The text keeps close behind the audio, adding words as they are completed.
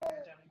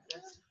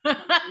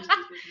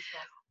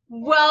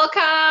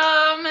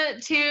Welcome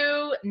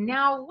to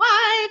Now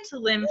What?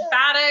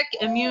 Lymphatic,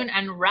 Immune,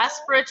 and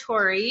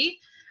Respiratory.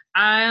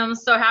 I'm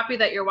so happy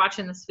that you're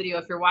watching this video.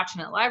 If you're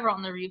watching it live or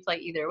on the replay,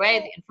 either way,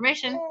 the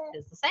information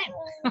is the same.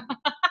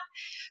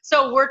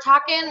 So we're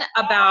talking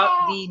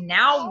about the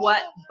Now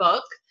What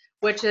book,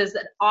 which is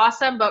an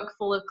awesome book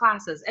full of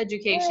classes,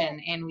 education,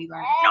 and we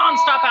learn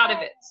nonstop out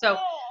of it. So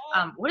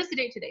what is the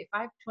date today?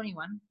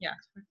 5/21? Yeah,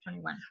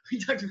 5/21. We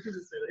talked about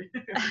this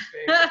earlier.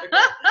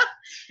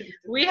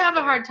 We have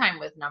a hard time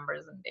with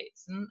numbers and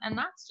dates, and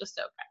that's just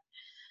okay.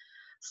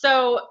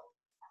 So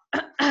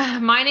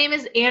my name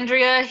is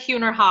Andrea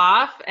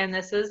Hunerhoff, and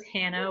this is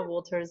Hannah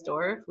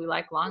Woltersdorf. We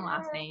like long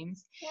last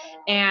names.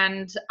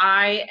 And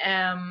I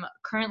am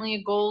currently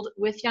a gold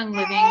with Young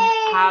Living,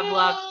 have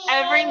loved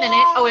every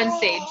minute. Oh, and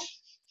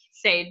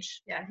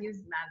Sage. Yeah, he's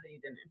mad that you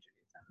didn't introduce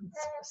him.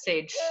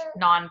 Sage,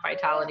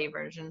 non-vitality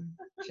version,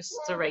 just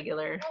a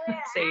regular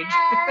Sage.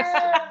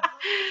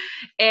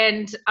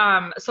 And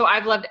so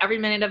I've loved every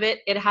minute of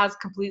it. It has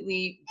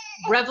completely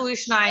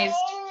revolutionized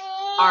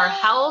our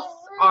health,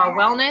 our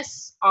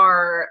wellness,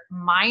 our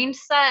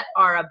mindset,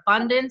 our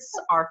abundance,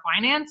 our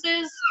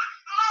finances,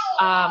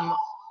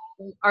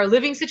 our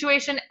living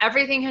situation.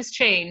 Everything has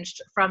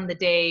changed from the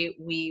day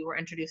we were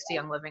introduced to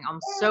Young Living. I'm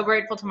so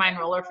grateful to my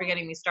enroller for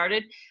getting me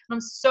started. And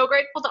I'm so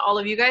grateful to all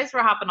of you guys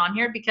for hopping on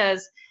here, because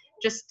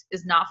it just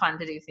is not fun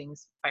to do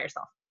things by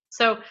yourself.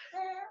 So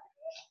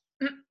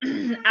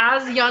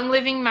as Young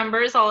Living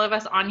members, all of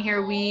us on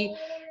here, we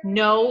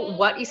know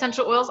what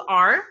essential oils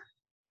are,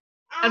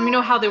 and we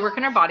know how they work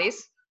in our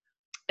bodies.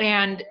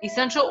 And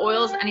essential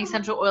oils and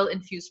essential oil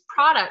infused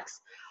products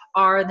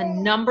are the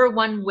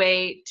 #1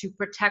 way to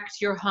protect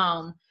your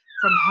home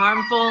from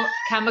harmful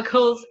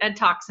chemicals and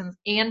toxins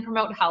and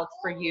promote health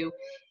for you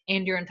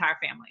and your entire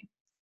family.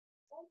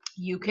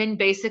 You can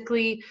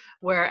basically,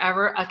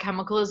 wherever a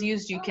chemical is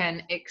used, you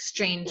can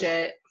exchange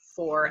it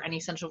for an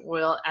essential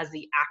oil as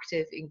the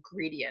active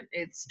ingredient.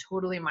 It's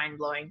totally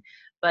mind-blowing,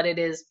 but it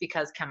is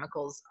because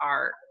chemicals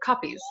are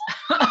copies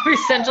of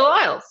essential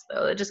oils.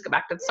 So just go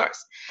back to the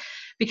source.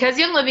 Because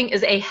Young Living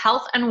is a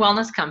health and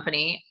wellness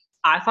company,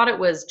 I thought it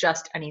was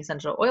just an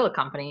essential oil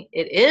company.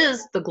 It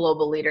is the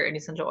global leader in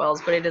essential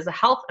oils, but it is a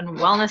health and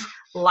wellness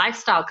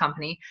lifestyle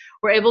company.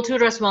 We're able to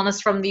address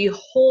wellness from the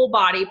whole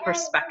body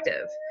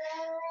perspective,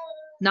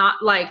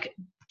 not like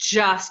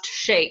just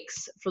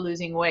shakes for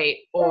losing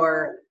weight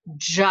or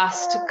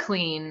just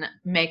clean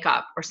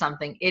makeup or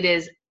something. It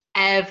is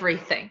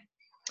everything.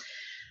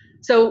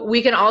 So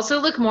we can also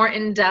look more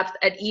in depth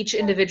at each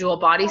individual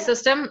body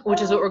system,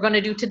 which is what we're going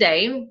to do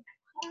today.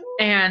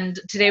 And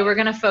today we're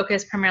going to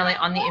focus primarily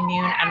on the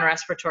immune and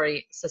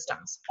respiratory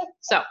systems.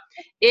 So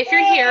if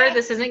you're here,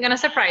 this isn't going to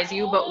surprise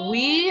you, but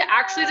we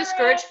actually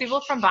discourage people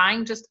from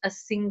buying just a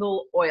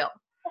single oil.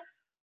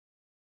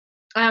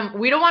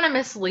 We don't want to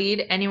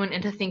mislead anyone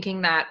into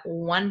thinking that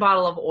one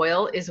bottle of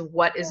oil is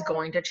what is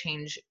going to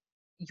change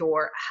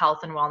your health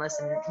and wellness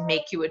and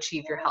make you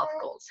achieve your health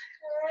goals.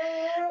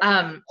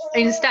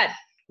 Instead,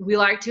 we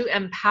like to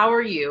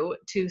empower you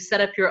to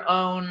set up your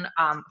own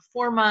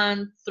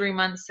 4-month,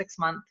 3-month,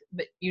 6-month,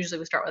 but usually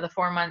we start with a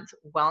 4-month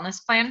wellness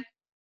plan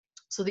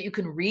so that you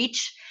can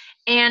reach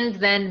and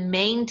then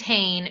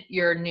maintain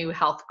your new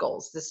health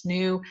goals. This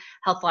new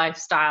health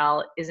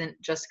lifestyle isn't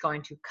just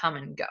going to come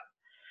and go.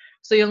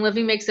 So Young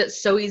Living makes it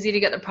so easy to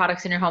get the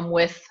products in your home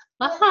with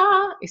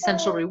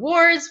essential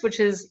rewards, which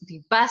is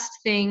the best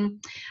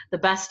thing, the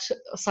best,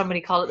 somebody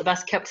called it the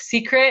best kept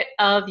secret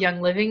of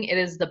Young Living. It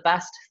is the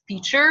best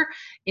feature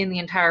in the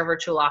entire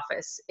virtual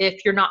office.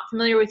 If you're not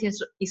familiar with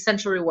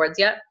essential rewards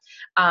yet,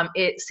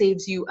 it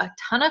saves you a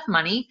ton of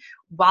money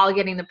while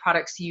getting the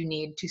products you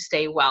need to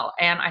stay well.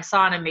 And I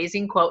saw an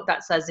amazing quote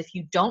that says, if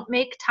you don't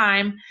make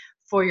time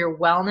for your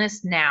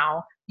wellness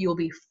now, you'll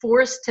be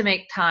forced to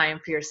make time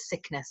for your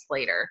sickness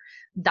later.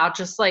 That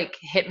just like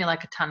hit me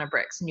like a ton of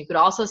bricks. And you could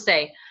also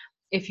say,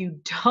 if you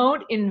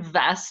don't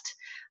invest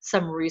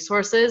some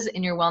resources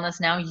in your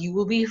wellness now, you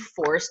will be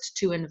forced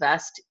to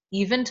invest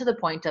even to the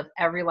point of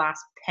every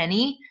last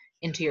penny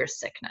into your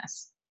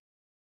sickness.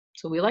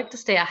 So we like to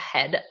stay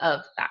ahead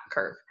of that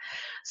curve.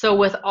 So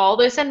with all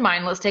this in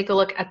mind, let's take a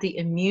look at the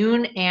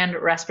immune and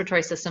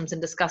respiratory systems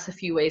and discuss a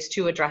few ways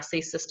to address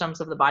these systems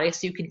of the body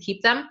so you can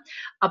keep them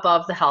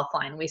above the health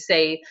line. We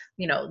say,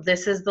 you know,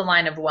 this is the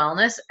line of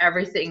wellness.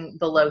 Everything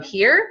below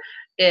here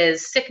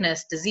is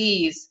sickness,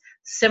 disease,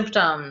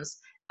 symptoms,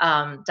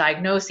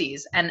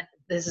 diagnoses, and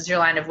this is your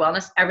line of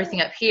wellness. Everything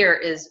up here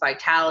is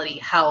vitality,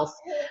 health,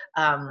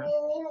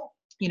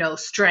 you know,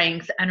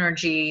 strength,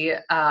 energy,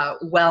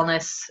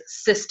 wellness,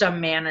 system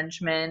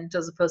management,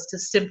 as opposed to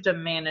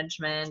symptom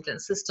management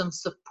and system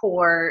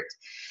support,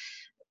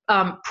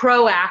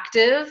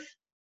 proactive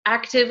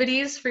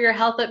activities for your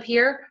health up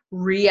here,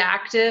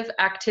 reactive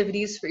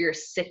activities for your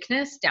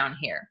sickness down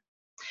here.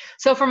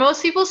 So for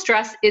most people,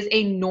 stress is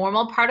a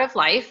normal part of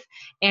life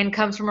and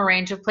comes from a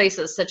range of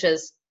places such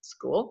as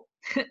school,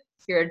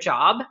 your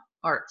job,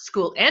 or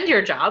school and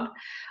your job,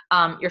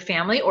 your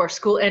family, or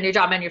school and your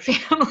job and your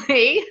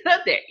family.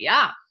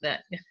 Yeah.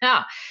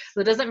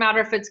 So it doesn't matter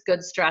if it's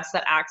good stress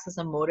that acts as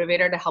a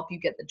motivator to help you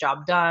get the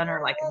job done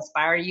or like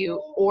inspire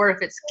you, or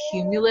if it's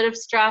cumulative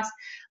stress,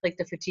 like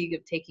the fatigue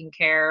of taking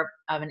care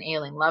of an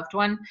ailing loved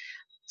one.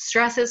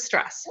 Stress is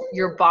stress.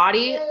 Your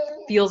body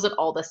feels it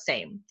all the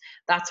same.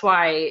 That's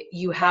why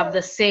you have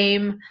the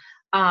same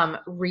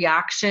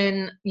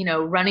reaction,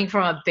 running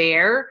from a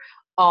bear.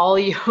 All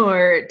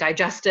your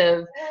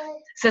digestive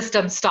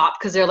system stop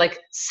because they're like,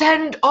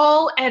 send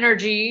all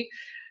energy,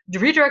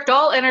 redirect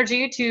all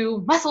energy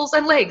to muscles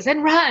and legs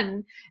and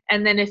run.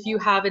 And then if you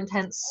have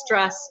intense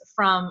stress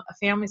from a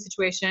family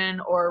situation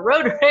or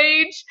road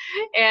rage,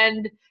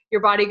 and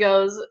your body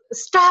goes,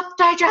 stop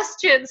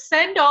digestion,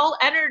 send all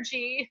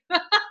energy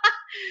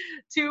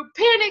to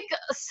panic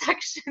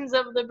sections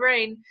of the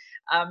brain,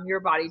 your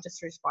body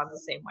just responds the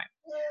same way.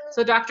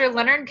 So Dr.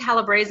 Leonard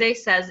Calabrese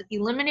says,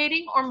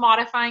 eliminating or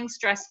modifying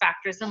stress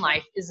factors in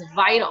life is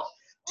vital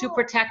to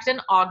protect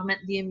and augment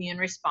the immune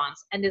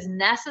response and is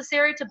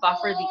necessary to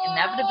buffer the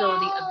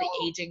inevitability of the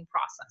aging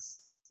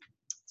process.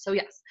 So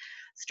yes,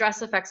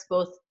 stress affects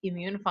both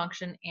immune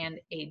function and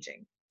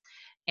aging.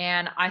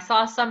 And I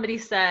saw somebody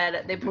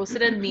said, they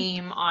posted a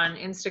meme on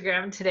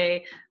Instagram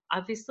today.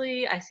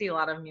 Obviously, I see a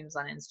lot of memes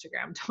on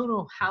Instagram. Don't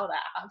know how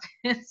that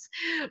happens.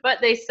 But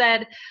they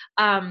said,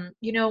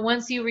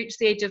 once you reach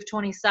the age of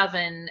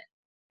 27,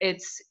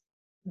 it's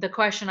the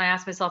question I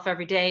ask myself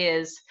every day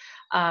is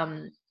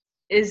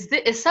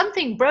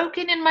something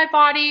broken in my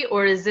body,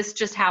 or is this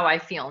just how I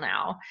feel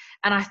now?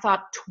 And I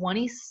thought,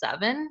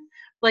 27?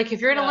 Like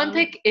if you're an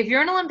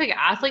Olympic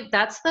athlete,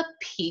 that's the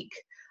peak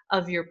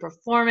of your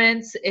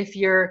performance. If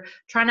you're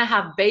trying to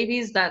have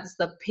babies, that's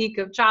the peak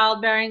of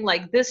childbearing.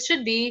 Like this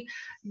should be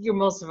your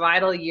most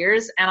vital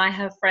years. And I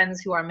have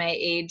friends who are my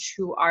age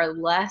who are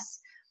less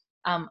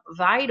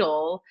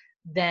vital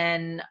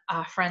than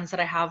friends that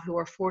I have who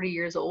are 40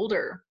 years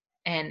older.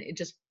 And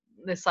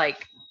it's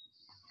like,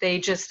 they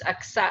just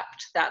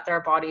accept that their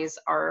bodies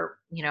are,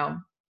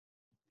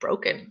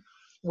 broken,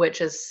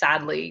 which is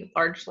sadly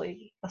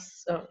largely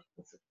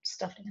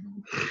stuffed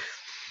animal. I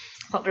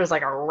thought there was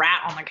like a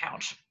rat on the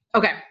couch.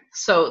 Okay,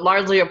 so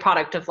largely a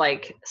product of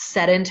like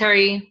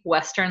sedentary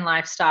Western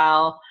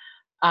lifestyle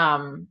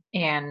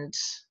and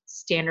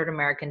standard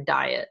American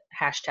diet,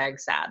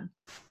 #sad.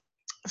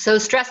 So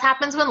stress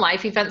happens when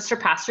life events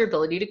surpass your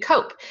ability to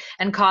cope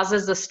and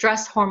causes the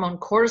stress hormone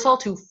cortisol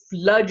to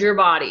flood your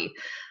body.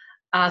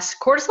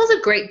 Cortisol is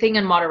a great thing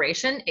in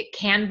moderation. It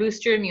can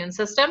boost your immune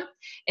system.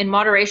 In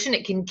moderation,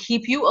 it can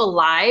keep you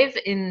alive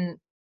in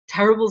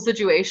terrible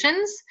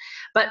situations,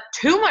 but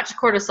too much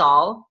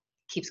cortisol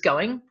keeps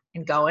going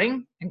and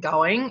going and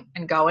going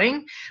and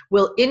going,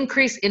 will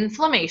increase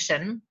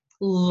inflammation,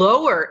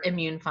 lower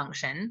immune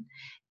function,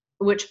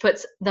 which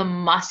puts the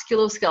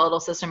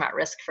musculoskeletal system at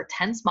risk for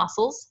tense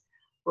muscles,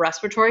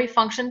 respiratory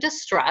function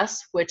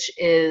distress, which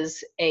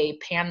is a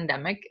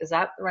pandemic. Is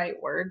that the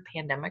right word?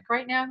 Pandemic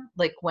right now?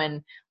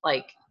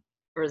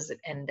 Or is it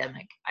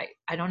endemic?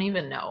 I don't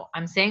even know.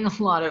 I'm saying a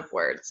lot of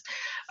words.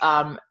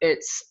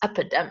 It's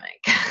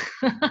epidemic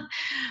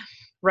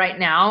right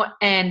now,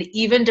 and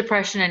even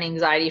depression and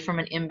anxiety from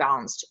an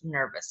imbalanced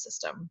nervous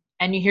system.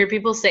 And you hear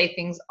people say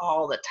things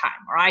all the time,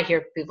 or I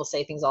hear people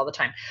say things all the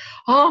time.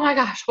 Oh my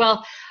gosh,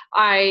 well,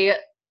 I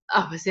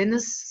was in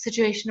this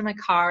situation in my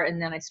car,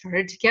 and then I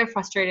started to get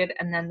frustrated,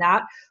 and then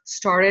that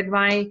started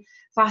my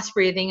fast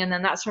breathing, and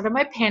then that started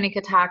my panic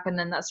attack, and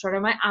then that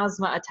started my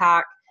asthma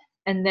attack,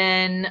 and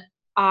then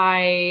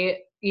I,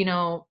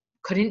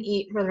 couldn't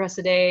eat for the rest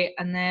of the day,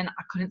 and then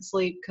I couldn't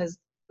sleep because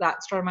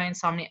that started my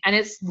insomnia. And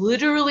it's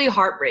literally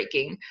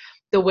heartbreaking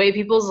the way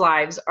people's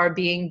lives are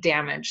being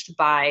damaged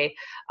by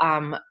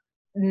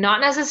not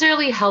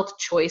necessarily health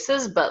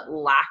choices, but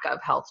lack of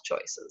health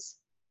choices,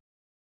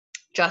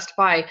 just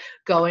by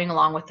going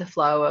along with the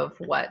flow of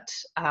what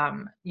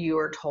you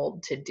are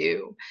told to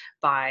do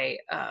by,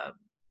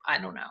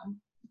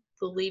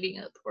 the leading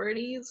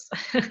authorities.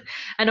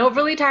 An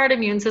overly tired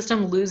immune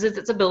system loses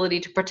its ability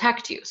to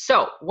protect you.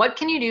 So what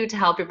can you do to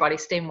help your body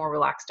stay more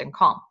relaxed and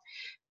calm?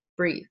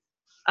 Breathe.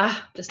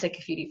 Just take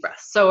a few deep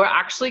breaths. So we're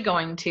actually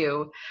going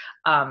to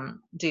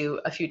do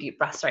a few deep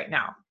breaths right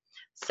now.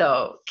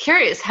 So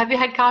curious, have you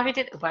had coffee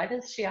today? Why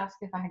does she ask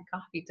if I had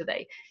coffee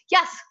today?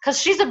 Yes, because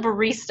she's a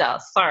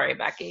barista. Sorry,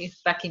 Becky.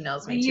 Becky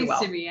knows me too well.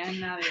 I used to be. I'm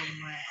not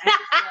anymore. I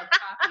love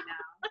coffee now.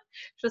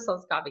 She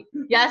sells coffee.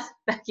 Yes,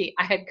 Becky,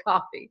 I had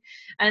coffee.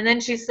 And then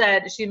she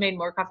said she made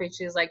more coffee.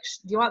 She was like,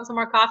 do you want some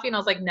more coffee? And I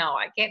was like, no,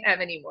 I can't have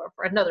any more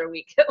for another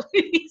week at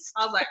least.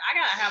 I was like, I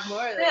gotta have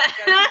more of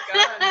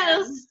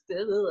this.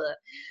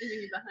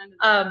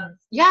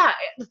 Yeah,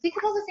 think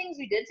of all the things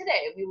we did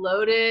today. We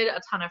loaded a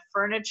ton of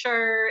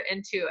furniture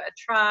into a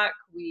truck.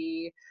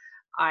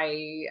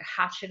 I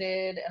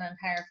hatcheted an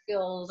entire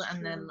field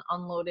and then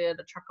unloaded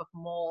a truck of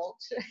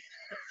mulch.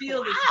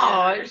 Field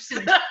is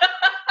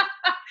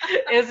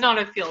It's not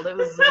a field. It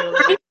was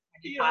literally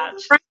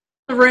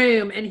the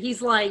room, and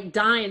he's like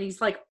dying.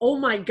 He's like, "Oh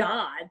my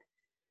god,"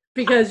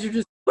 because you're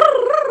just.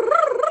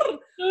 I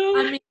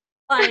mean,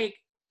 Like,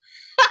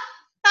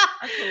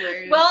 That's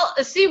hilarious. Well,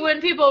 see, when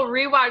people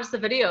rewatch the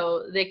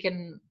video, they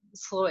can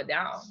slow it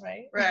down,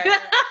 right? Right.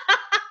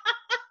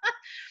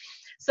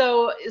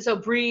 So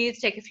breathe,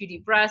 take a few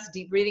deep breaths.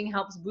 Deep breathing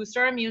helps boost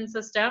our immune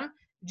system.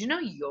 Did you know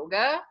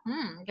yoga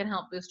can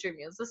help boost your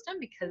immune system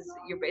because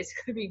you're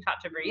basically being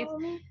taught to breathe?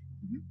 Mommy,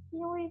 you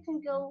know where you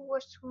can go where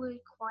it's really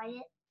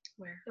quiet?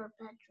 Where? Your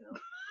bedroom.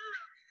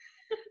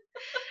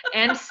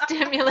 And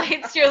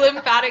stimulates your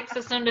lymphatic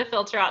system to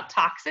filter out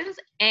toxins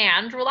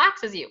and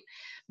relaxes you.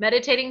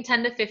 Meditating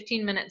 10 to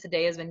 15 minutes a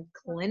day has been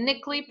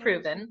clinically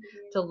proven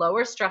to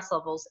lower stress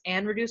levels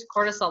and reduce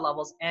cortisol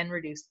levels and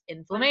reduce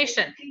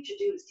inflammation.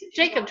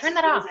 Jacob, turn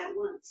that off.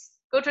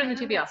 Go turn the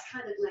TV off.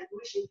 Kind of like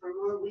wishing for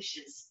more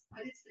wishes,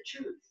 but it's the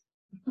truth.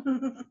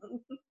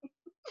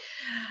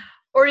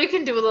 Or you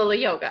can do a little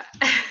yoga.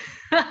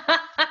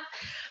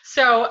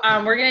 So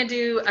we're going to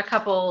do a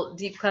couple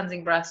deep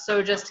cleansing breaths.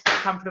 So just get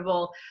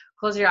comfortable,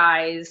 close your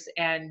eyes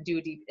and do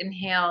a deep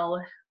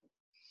inhale.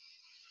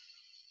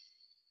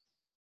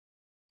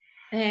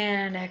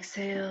 And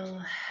exhale.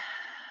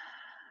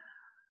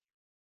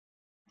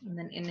 And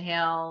then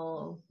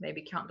inhale,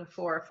 maybe count to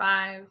 4 or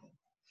 5.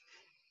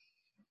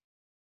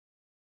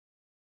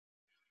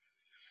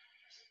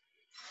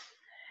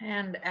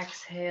 And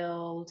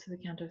exhale to the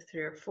count of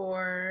 3 or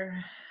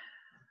 4.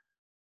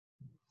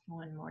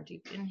 One more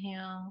deep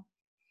inhale.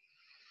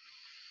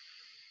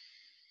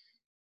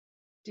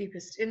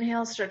 Deepest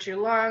inhale, stretch your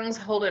lungs,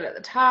 hold it at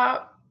the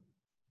top.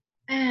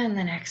 And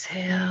then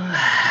exhale.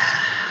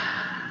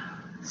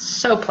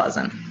 So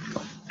pleasant.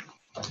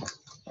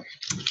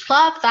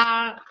 Love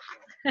that.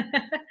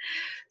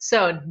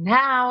 So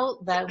now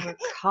that we're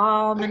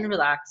calm and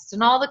relaxed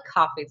and all the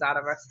coffee's out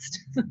of our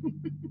system.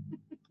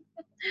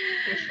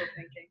 Wishful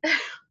thinking.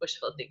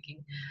 Wishful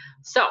thinking.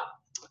 So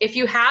if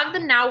you have the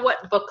Now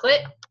What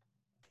booklet,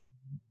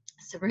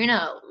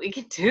 Sabrina, we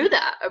could do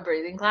that, a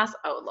breathing class.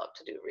 I would love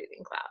to do a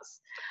breathing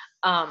class.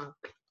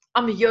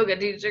 I'm a yoga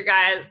teacher,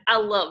 guys. I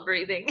love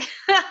breathing.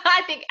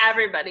 I think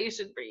everybody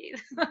should breathe.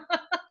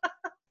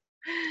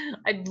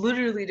 I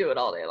literally do it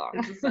all day long.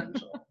 It's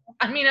essential.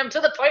 I mean, I'm to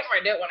the point where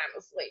I do it when I'm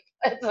asleep.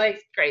 It's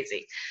like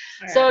crazy.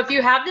 All So right. if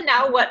you have the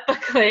Now What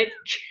booklet,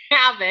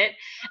 grab it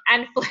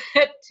and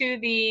flip to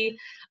the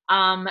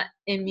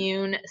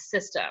immune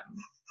system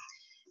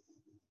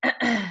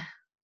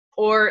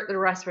or the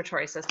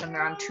respiratory system.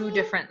 They're on 2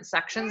 different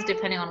sections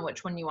depending on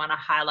which one you want to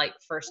highlight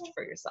first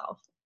for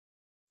yourself.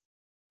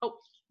 Oh.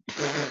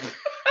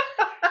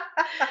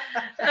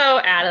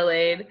 Oh,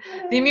 Adelaide.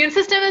 The immune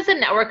system is a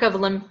network of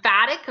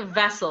lymphatic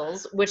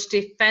vessels which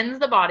defends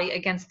the body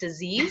against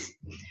disease,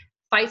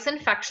 fights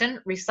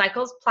infection,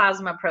 recycles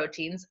plasma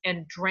proteins,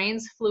 and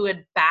drains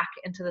fluid back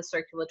into the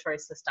circulatory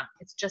system.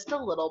 It's just a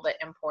little bit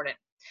important.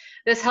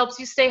 This helps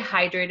you stay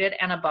hydrated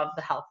and above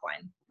the health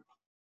line.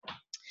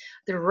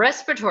 The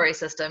respiratory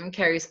system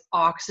carries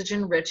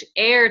oxygen-rich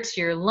air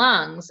to your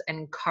lungs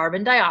and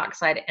carbon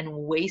dioxide and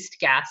waste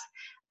gas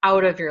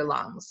out of your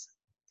lungs.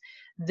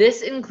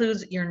 This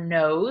includes your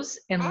nose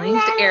and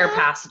linked air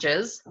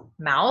passages,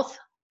 mouth,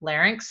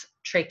 larynx,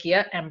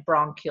 trachea, and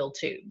bronchial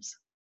tubes.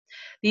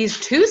 These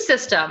 2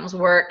 systems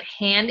work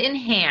hand in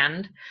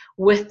hand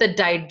with the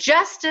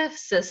digestive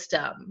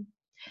system.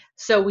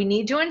 So we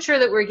need to ensure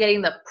that we're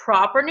getting the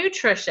proper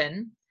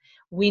nutrition.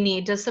 We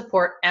need to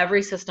support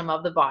every system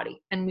of the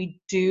body. And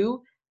we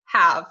do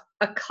have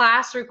a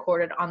class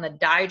recorded on the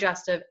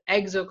digestive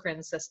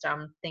exocrine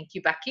system. Thank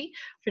you, Becky,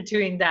 for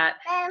doing that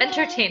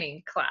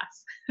entertaining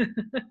class.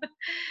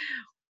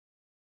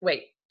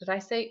 Wait, did I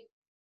say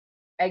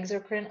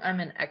exocrine? I'm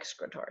an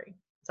excretory.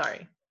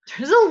 Sorry.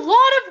 There's a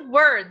lot of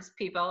words,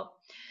 people.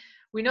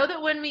 We know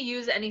that when we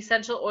use an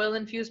essential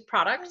oil-infused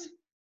product,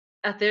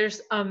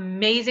 there's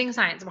amazing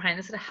science behind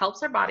this. It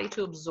helps our body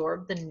to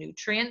absorb the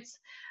nutrients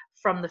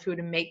from the food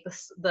and make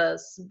the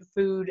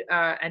food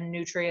and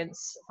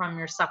nutrients from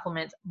your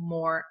supplement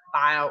more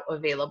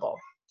bioavailable.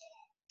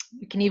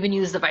 You can even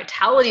use the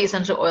Vitality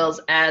essential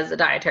oils as a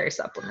dietary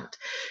supplement.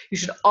 You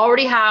should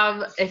already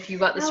have, if you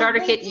got the starter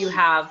kit, you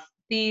have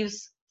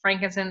thieves,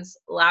 frankincense,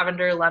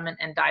 lavender, lemon,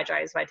 and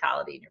Digize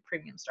Vitality in your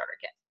premium starter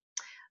kit.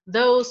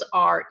 Those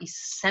are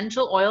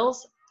essential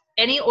oils.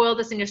 Any oil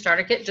that's in your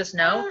starter kit, just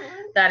know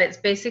that it's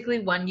basically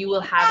one you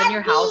will have in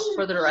your house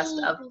for the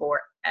rest of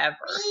forever.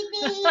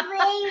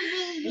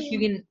 You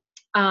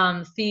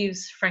can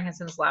thieves,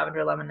 frankincense,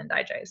 lavender, lemon, and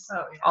Digize.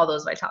 Oh, yeah. All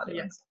those Vitality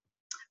ones.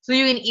 So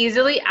you can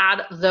easily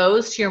add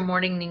those to your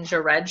morning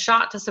Ningxia Red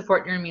shot to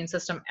support your immune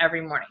system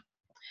every morning.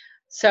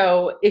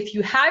 So if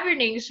you have your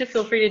Ningxia,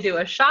 feel free to do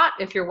a shot.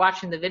 If you're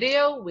watching the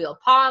video, we'll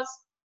pause.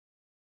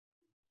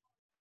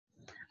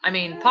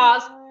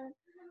 Pause.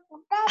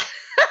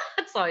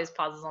 It's always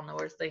pauses on the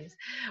worst things.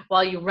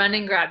 While you run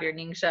and grab your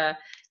Ningxia,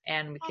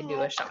 and we can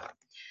do a shot.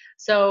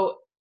 So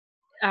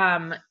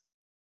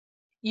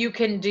you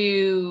can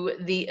do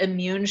the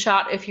immune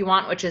shot if you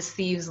want, which is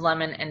thieves,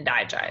 lemon, and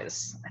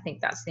Digize. I think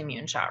that's the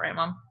immune shot, right,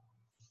 Mom?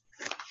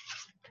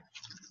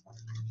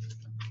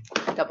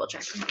 Double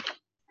check.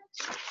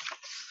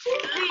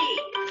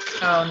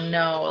 Oh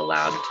no, a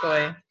loud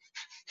toy.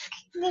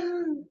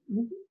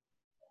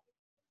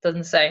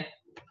 Doesn't say.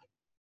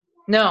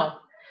 No.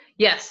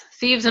 Yes,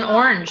 thieves and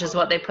orange is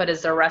what they put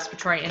as their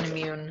respiratory and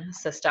immune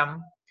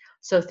system.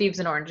 So thieves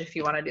and orange if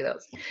you want to do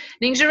those.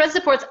 Ningxia Red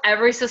supports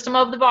every system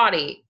of the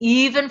body,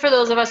 even for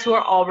those of us who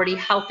are already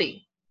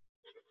healthy.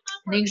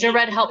 Ningxia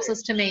Red helps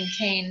us to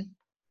maintain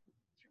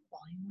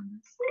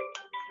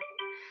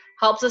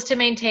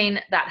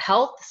that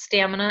health,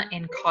 stamina,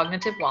 and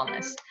cognitive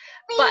wellness.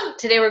 But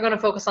today we're going to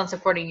focus on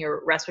supporting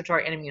your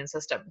respiratory and immune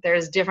system.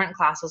 There's different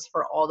classes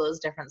for all those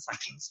different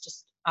sections.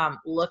 Just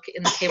look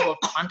in the table of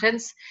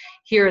contents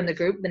here in the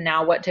group, the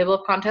Now What table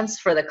of contents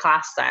for the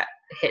class that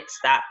hits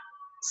that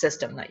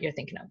system that you're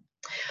thinking of.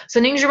 So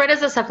Ningxia Red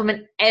is a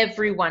supplement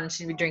everyone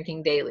should be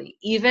drinking daily.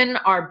 Even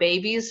our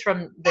babies,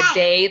 from the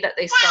day that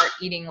they start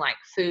eating like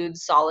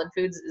foods, solid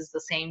foods, is the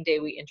same day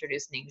we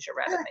introduce Ningxia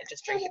Red, and they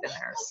just drink it in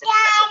their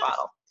 6-pepper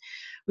bottle.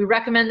 We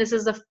recommend this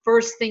is the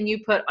first thing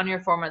you put on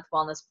your 4-month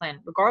wellness plan.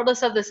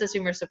 Regardless of the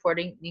system you're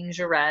supporting,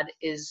 Ningxia Red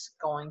is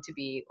going to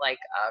be like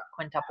a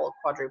quintuple,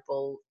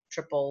 quadruple,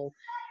 triple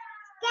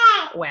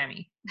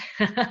whammy.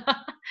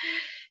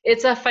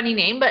 It's a funny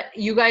name, but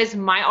you guys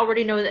might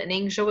already know that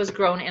Ningxia was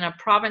grown in a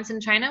province in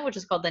China, which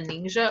is called the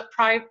Ningxia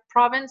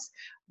province.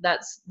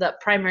 That's the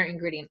primary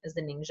ingredient is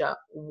the Ningxia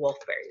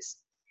wolfberries.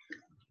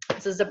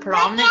 This is the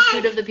predominant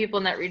food of the people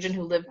in that region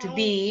who live to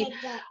be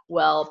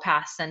well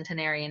past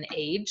centenarian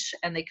age,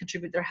 and they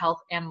contribute their health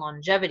and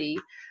longevity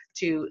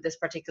to this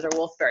particular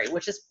wolfberry,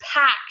 which is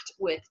packed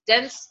with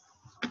dense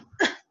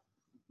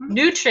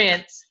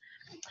nutrients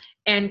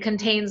and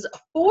contains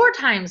 4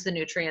 times the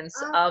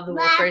nutrients of the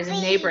wolfberries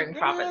in neighboring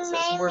provinces.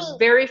 We're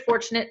very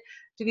fortunate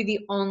to be the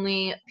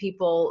only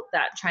people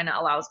that China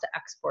allows to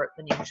export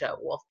the Ningxia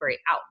wolfberry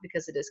out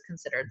because it is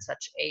considered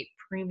such a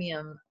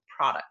premium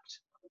product.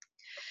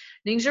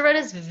 Ningxia Red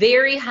is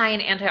very high in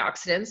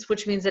antioxidants,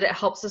 which means that it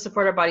helps to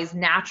support our body's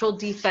natural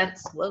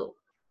defense,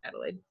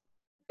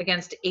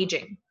 against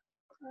aging.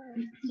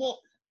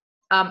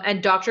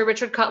 And Dr.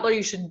 Richard Cutler,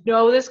 you should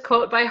know this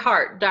quote by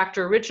heart.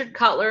 Dr. Richard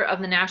Cutler of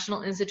the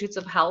National Institutes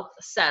of Health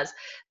says,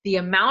 the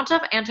amount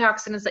of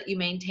antioxidants that you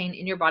maintain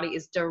in your body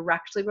is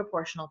directly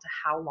proportional to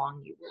how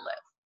long you will live.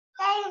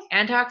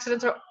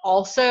 Antioxidants are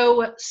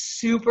also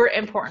super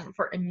important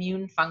for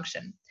immune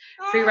function.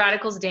 Free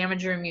radicals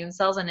damage your immune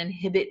cells and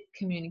inhibit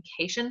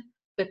communication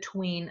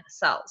between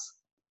cells.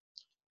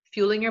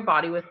 Fueling your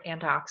body with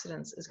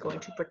antioxidants is going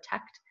to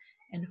protect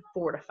and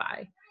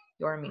fortify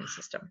your immune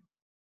system.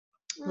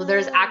 So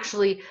there's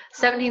actually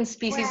 17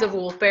 species of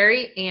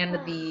wolfberry, and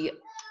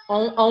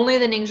only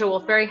the Ningxia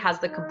wolfberry has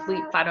the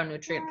complete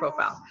phytonutrient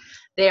profile.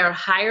 They are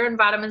higher in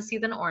vitamin C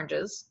than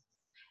oranges,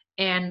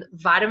 and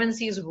vitamin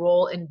C's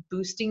role in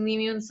boosting the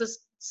immune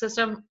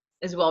system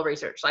is well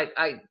researched.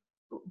 I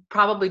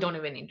probably don't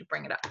even need to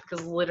bring it up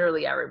because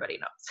literally everybody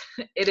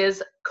knows. It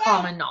is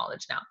common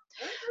knowledge now.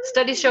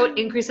 Studies show it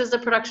increases the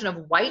production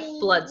of white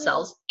blood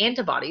cells,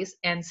 antibodies,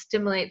 and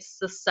stimulates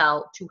the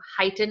cell to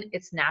heighten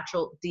its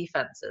natural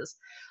defenses.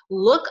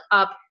 Look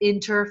up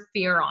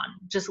interferon.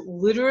 Just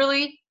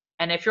literally,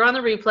 and if you're on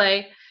the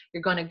replay,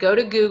 you're going to go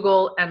to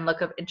Google and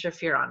look up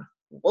interferon.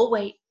 We'll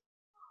wait.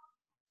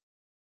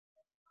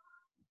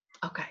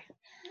 Okay.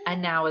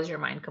 And now is your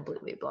mind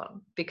completely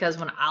blown? Because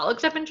when I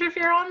looked up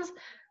interferons,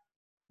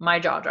 my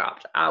jaw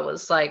dropped. I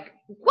was like,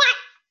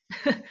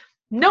 what?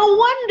 No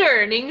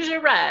wonder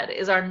Ningxia Red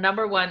is our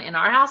 #1 in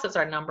our house. It's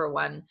our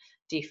 #1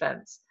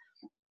 defense.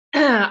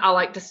 I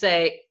like to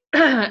say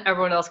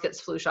everyone else gets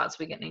flu shots.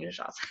 We get Ningxia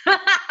shots.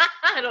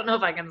 I don't know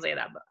if I can say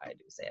that, but I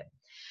do say it.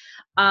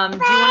 Do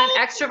you want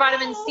an extra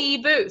vitamin C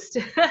boost?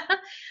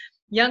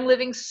 Young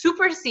Living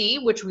Super C,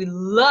 which we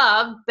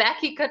love.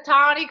 Becky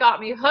Katani got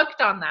me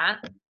hooked on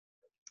that.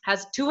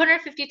 Has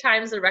 250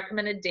 times the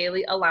recommended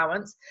daily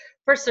allowance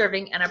per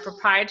serving and a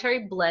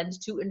proprietary blend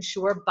to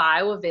ensure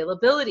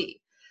bioavailability.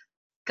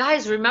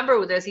 Guys,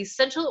 remember there's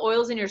essential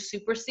oils in your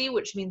Super C,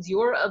 which means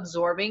you're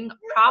absorbing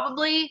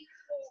probably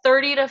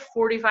 30 to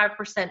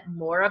 45%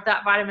 more of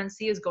that vitamin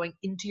C is going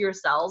into your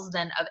cells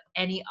than of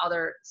any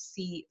other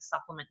C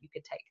supplement you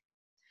could take.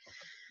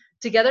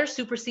 Together,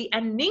 Super C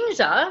and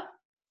Ningxia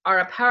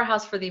are a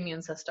powerhouse for the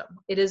immune system.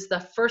 It is the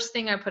first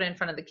thing I put in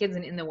front of the kids,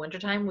 and in the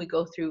wintertime, we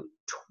go through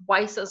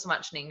twice as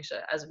much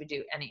Ningxia as we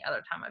do any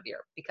other time of year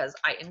because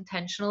I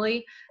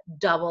intentionally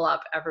double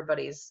up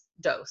everybody's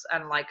dose,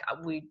 and like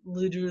we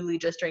literally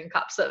just drink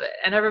cups of it.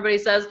 And everybody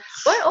says,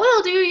 what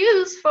oil do you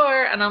use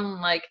for? And I'm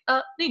like,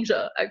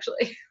 Ningxia,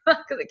 actually,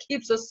 because it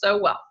keeps us so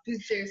well.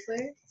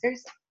 Seriously?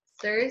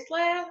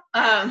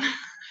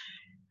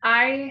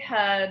 I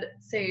had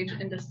Sage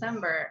in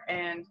December,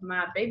 and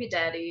my baby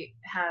daddy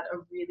had a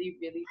really,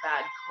 really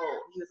bad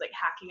cold. He was like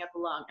hacking up a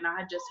lung, and I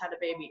had just had a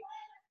baby,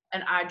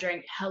 and I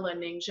drank hella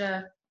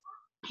Ningxia.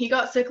 He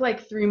got sick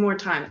like 3 more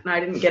times, and I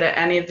didn't get it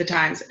any of the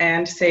times.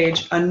 And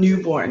Sage, a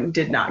newborn,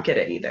 did not get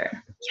it either.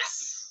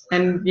 Yes.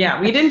 And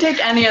yeah, we didn't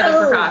take any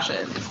other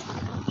precautions.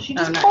 She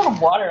just poured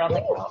water on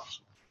the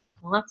couch.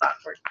 Well, that's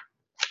awkward.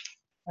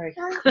 All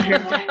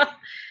right.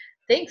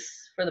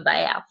 Thanks for the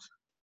bath.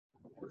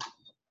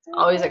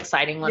 Always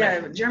exciting when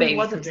a Jeremy baby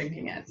wasn't comes in.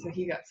 drinking it, so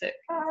he got sick.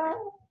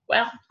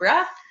 Well,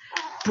 Bruh.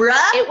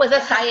 it was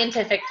a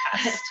scientific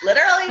test.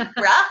 Literally,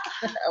 bruh.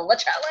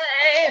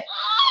 Literally.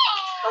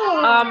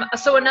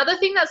 So another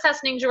thing that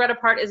sets Ninja Red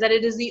apart is that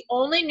it is the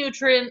only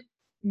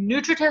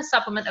nutritive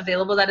supplement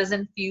available that is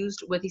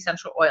infused with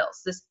essential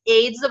oils. This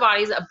aids the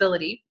body's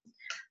ability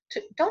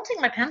to, don't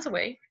take my pens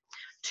away,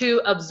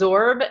 to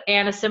absorb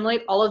and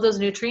assimilate all of those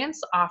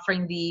nutrients,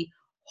 offering the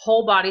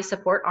whole body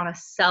support on a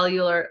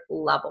cellular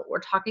level.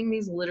 We're talking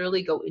these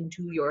literally go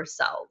into your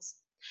cells.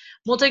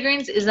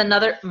 Multigreens is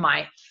another,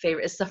 my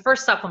favorite. It's the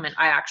first supplement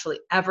I actually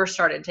ever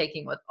started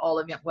taking with all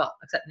of Young, well,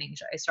 except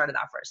Ninja. I started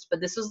that first, but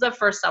this was the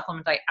first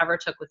supplement I ever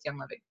took with Young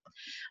Living.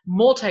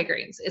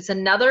 Multigreens. It's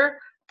another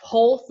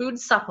whole food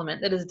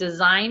supplement that is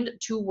designed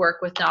to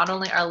work with not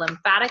only our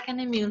lymphatic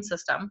and immune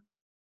system,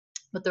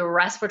 but the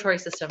respiratory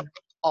system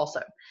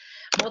also.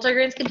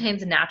 Multigreens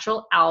contains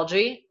natural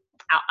algae,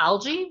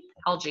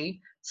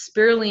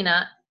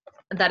 spirulina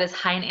that is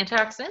high in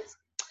antioxidants,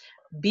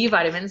 B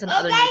vitamins, and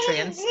other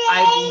nutrients.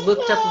 I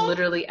looked up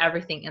literally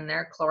everything in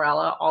there,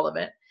 chlorella, all of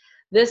it.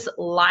 This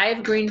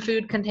live green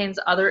food contains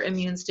other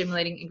immune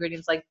stimulating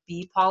ingredients like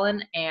bee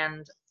pollen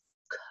and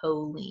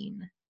choline.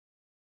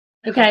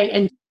 Okay,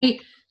 and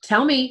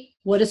tell me,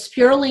 what is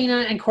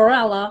spirulina and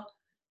chlorella?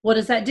 What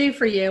does that do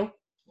for you?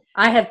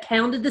 I have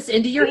pounded this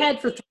into your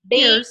head for 3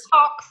 years.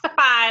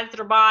 Detoxifies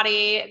their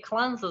body,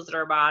 cleanses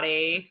their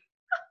body.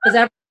 Because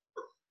every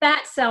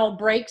fat cell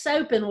breaks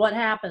open, what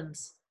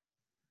happens?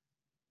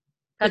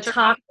 The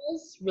Petrochemicals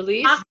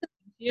release.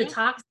 The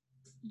toxins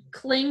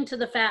cling to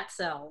the fat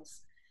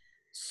cells.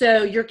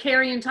 So you're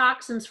carrying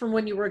toxins from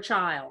when you were a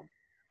child.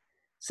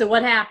 So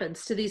what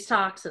happens to these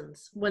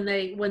toxins when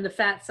the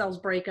fat cells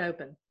break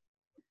open?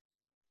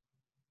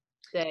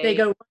 They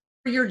go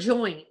through your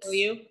joints.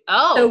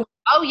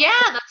 Oh yeah,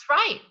 that's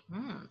right.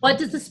 What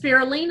does the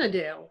spirulina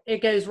do?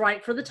 It goes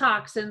right for the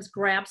toxins,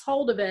 grabs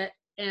hold of it,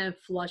 and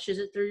flushes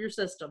it through your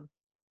system.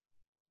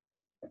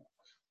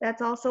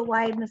 That's also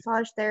why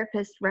massage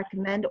therapists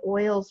recommend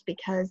oils,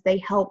 because they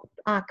help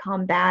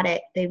combat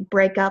it. They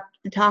break up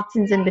the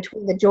toxins in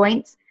between the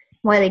joints.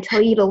 Why they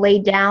tell you to lay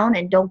down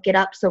and don't get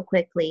up so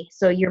quickly,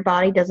 so your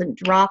body doesn't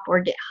drop or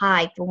get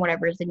high from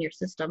whatever's in your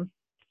system.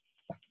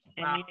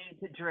 And you need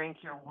to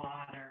drink your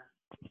water.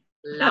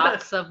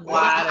 Lots of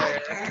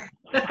water.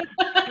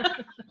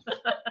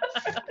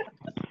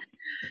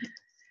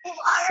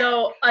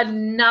 So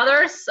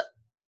another,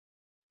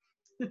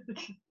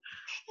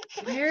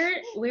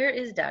 where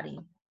is Daddy?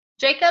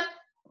 Jacob?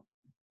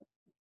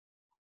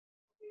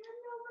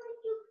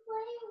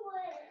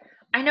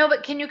 I know,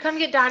 but can you come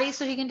get Daddy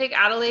so he can take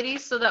Adelaide,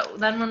 so that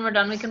then when we're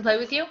done we can play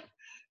with you?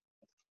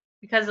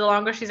 Because the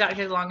longer she's out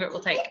here, the longer it will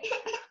take.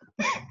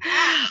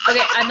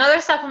 Okay,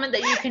 another supplement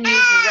that you can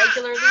use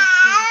regularly to...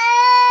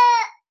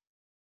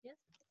 Yes?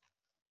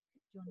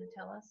 Do you want to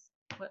tell us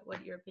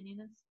what your opinion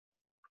is?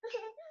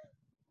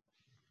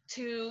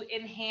 To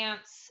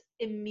enhance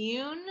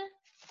immune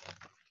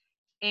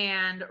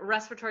and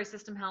respiratory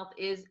system health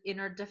is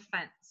inner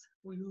defense.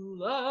 We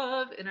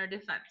love inner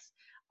defense.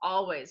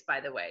 Always, by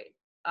the way.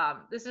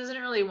 This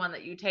isn't really one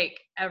that you take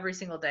every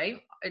single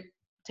day. I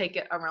take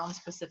it around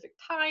specific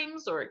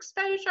times or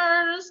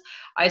exposures.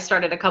 I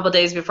started a couple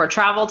days before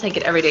travel, take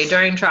it every day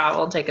during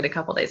travel, take it a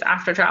couple days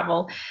after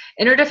travel.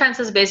 Inner defense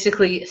is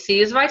basically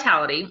C's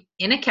vitality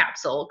in a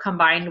capsule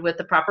combined with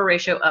the proper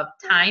ratio of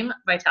thyme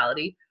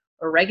vitality,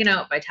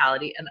 oregano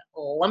vitality, and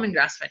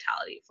lemongrass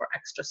vitality for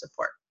extra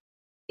support.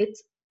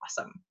 It's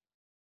awesome.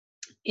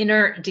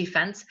 Inner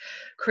defense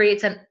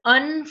creates an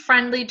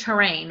unfriendly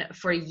terrain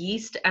for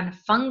yeast and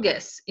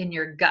fungus in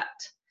your gut.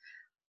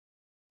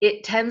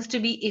 It tends to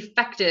be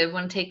effective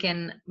when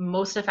taken,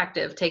 most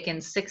effective, taken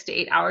 6 to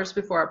 8 hours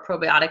before a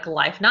probiotic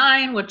Life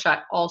 9, which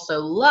I also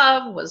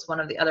love, was one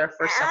of the other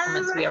first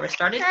supplements we ever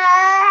started.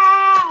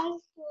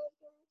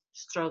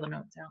 Just throw the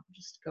notes out,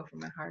 just go from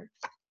my heart.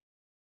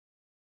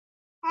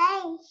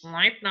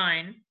 Life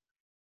 9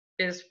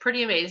 is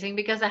pretty amazing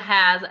because it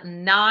has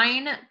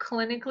 9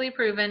 clinically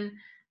proven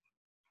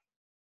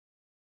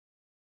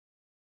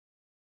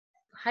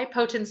high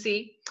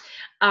potency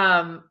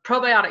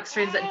probiotic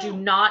strains that do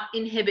not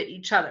inhibit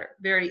each other.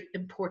 Very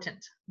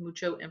important,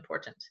 mucho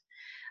important.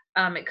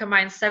 It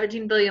combines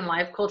 17 billion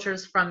live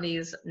cultures from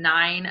these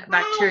 9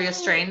 bacteria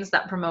strains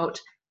that promote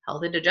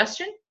healthy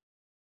digestion,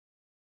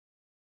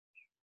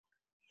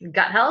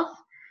 gut health,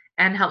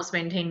 and helps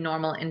maintain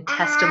normal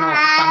intestinal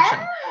function.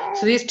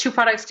 So these 2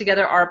 products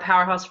together are a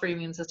powerhouse for your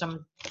immune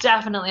system.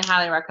 Definitely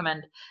highly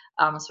recommend,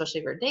 especially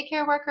if you're a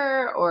daycare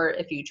worker, or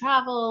if you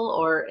travel,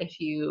 or if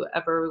you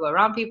ever go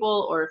around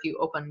people, or if you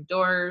open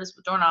doors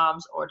with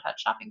doorknobs, or touch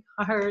shopping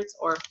carts,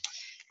 or,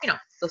 you know,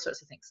 those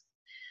sorts of things.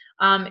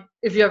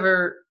 If you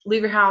ever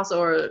leave your house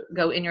or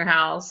go in your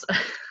house,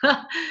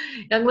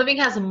 Young Living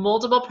has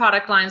multiple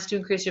product lines to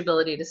increase your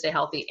ability to stay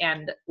healthy.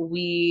 And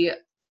we,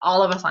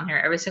 all of us on here,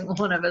 every single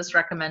one of us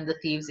recommend the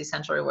Thieves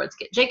Essential Rewards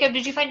Kit. Jacob,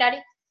 did you find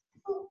Daddy?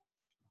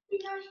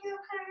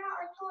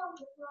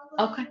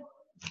 Okay.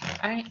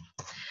 All right.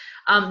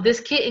 This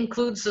kit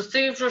includes the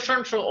Thieves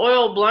Essential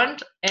Oil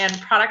Blend, and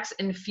products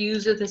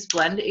infused with this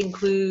blend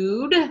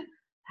include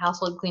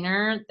household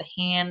cleaner, the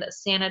hand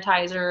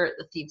sanitizer,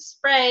 the Thieves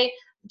spray,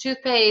 the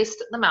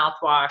toothpaste, the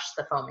mouthwash,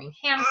 the foaming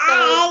hand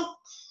soap.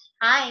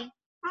 Hi.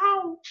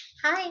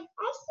 Hi.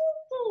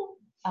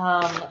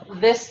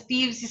 This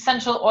Thieves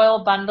Essential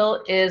Oil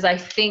Bundle is, I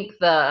think,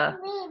 the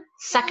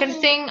second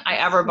thing I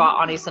ever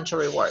bought on Essential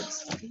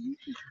Rewards.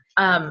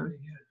 Or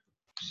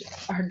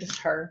just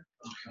her.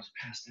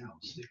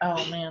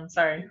 Oh man,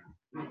 sorry.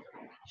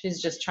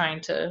 She's just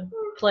trying to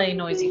play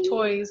noisy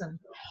toys and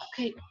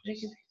okay,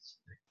 Jacob.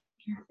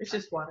 Here, it's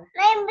just water.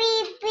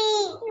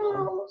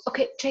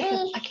 Okay,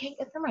 Jacob, I can't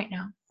get them right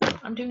now.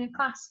 I'm doing a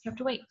class. You have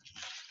to wait.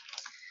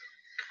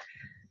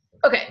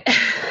 Okay.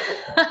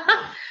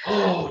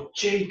 Oh,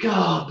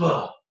 Jacob!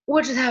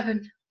 What just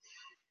happened?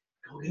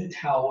 Go get a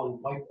towel and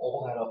wipe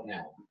all that up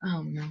now.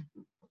 Oh no. Oh,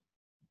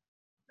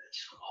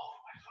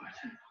 my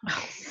foot.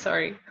 Oh,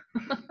 sorry.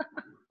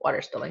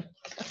 Water spilling.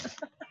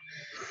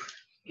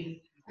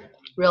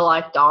 Real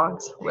life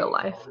dogs. Real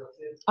life.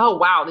 Oh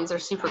wow, these are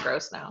super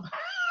gross now.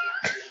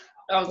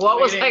 What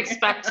was I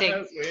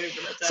expecting?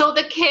 So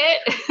the kit,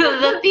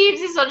 the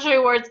Thieves Essential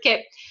Rewards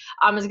kit,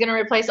 is going to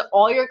replace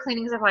all your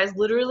cleaning supplies.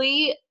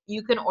 Literally,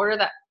 you can order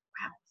that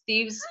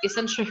Thieves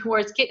Essential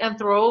Rewards kit and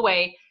throw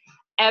away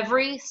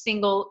every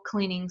single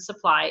cleaning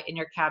supply in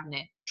your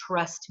cabinet.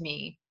 Trust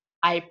me,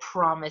 I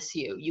promise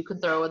you, you can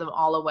throw them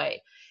all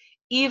away.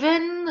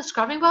 Even the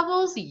scrubbing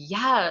bubbles,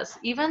 yes.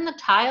 Even the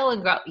tile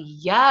and grout,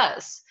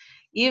 yes.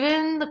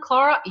 Even the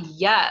Clorox,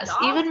 yes.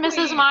 Dog Even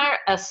Mrs. queen. Meyer,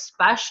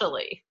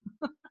 especially.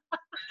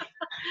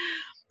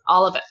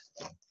 All of it.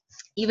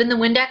 Even the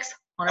Windex,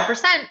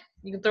 100%.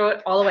 You can throw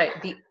it all away.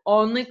 The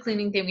only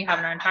cleaning thing we have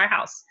in our entire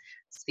house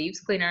is Thieves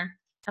Cleaner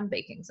and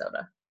baking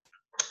soda.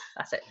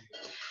 That's it.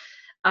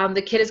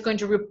 The kit is going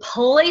to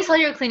replace all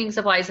your cleaning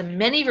supplies and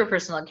many of your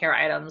personal care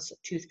items.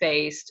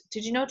 Toothpaste.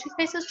 Did you know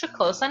toothpaste has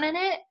triclosan in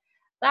it?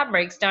 That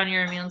breaks down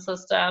your immune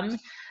system.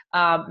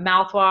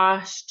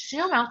 Mouthwash. Did you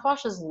know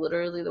mouthwash is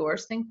literally the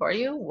worst thing for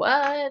you?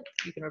 What?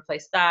 You can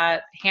replace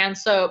that. Hand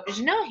soap. Did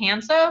you know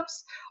hand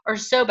soaps are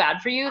so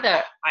bad for you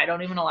that I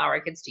don't even allow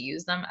our kids to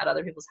use them at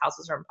other people's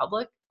houses or in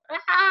public?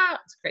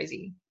 It's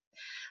crazy.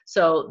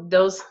 So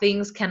those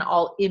things can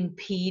all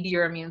impede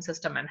your immune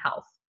system and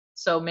health.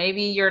 So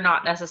maybe you're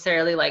not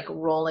necessarily like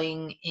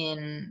rolling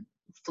in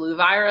flu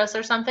virus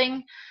or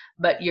something,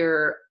 but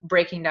you're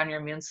breaking down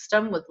your immune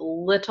system with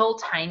little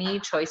tiny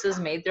choices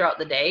made throughout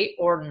the day,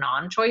 or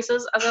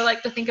non-choices, as I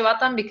like to think about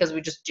them, because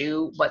we just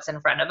do what's in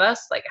front of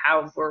us. Like,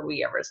 how were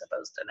we ever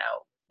supposed to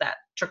know that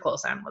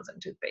triclosan was in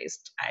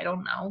toothpaste? I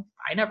don't know.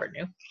 I never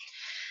knew.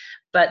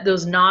 But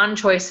those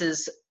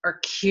non-choices are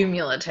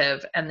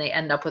cumulative, and they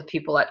end up with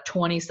people at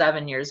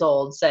 27 years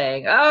old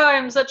saying, oh,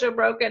 I'm such a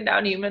broken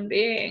down human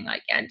being. I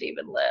can't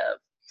even live.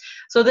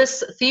 So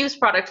this Thieves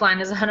product line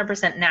is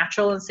 100%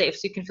 natural and safe,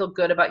 so you can feel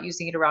good about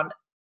using it around.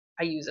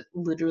 I use it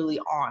literally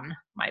on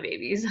my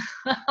babies,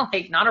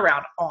 like not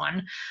around,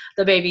 on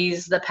the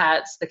babies, the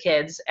pets, the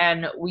kids.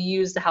 And we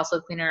use the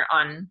household cleaner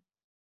on,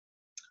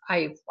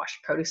 I wash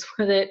produce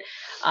with it.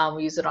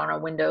 We use it on our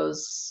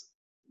windows.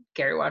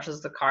 Gary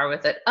washes the car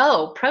with it.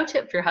 Oh, pro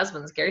tip for your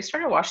husbands. Gary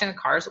started washing the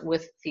cars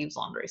with Thieves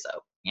laundry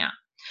soap. Yeah.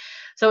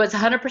 So it's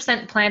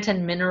 100% plant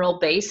and mineral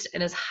based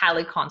and is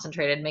highly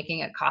concentrated, making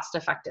it cost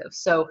effective.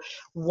 So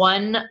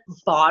one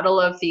bottle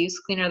of Thieves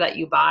cleaner that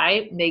you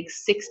buy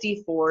makes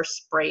 64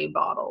 spray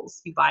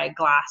bottles. You buy a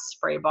glass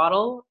spray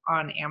bottle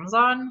on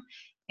Amazon,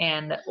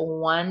 and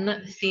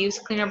one Thieves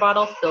cleaner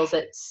bottle fills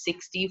it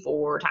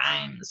 64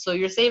 times. So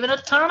you're saving a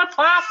ton of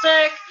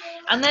plastic.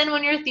 And then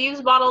when your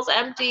Thieves bottle's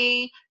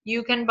empty,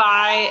 you can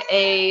buy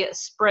a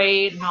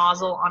spray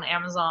nozzle on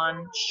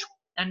Amazon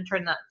and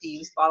turn that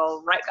Thieves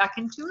bottle right back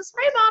into a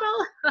spray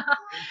bottle.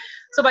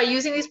 So by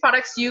using these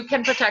products, you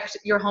can protect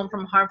your home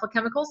from harmful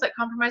chemicals that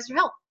compromise your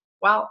health,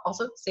 while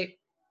also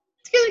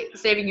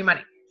saving you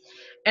money.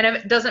 And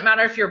it doesn't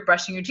matter if you're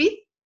brushing your teeth,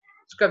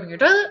 scrubbing your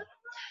toilet,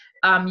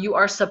 you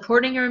are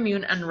supporting your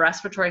immune and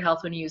respiratory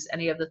health when you use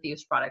any of the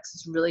Thieves products.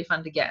 It's really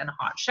fun to get in a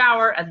hot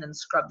shower and then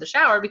scrub the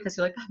shower because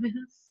you're like, I'm in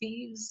a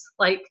Thieves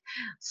like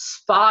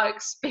spa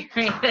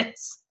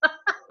experience.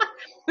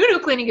 Who knew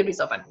cleaning could be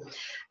so fun?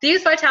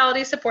 Thieves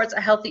Vitality supports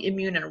a healthy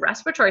immune and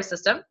respiratory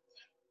system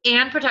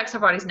and protects our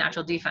body's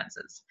natural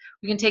defenses.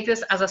 We can take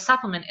this as a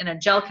supplement in a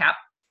gel cap.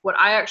 What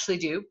I actually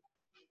do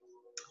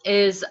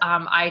is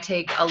I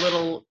take a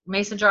little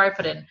mason jar, I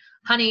put in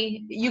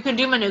honey. You can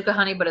do Manuka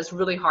honey, but it's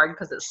really hard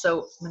because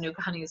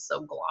Manuka honey is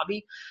so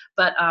globby.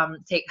 But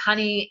take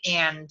honey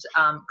and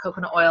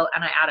coconut oil,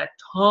 and I add a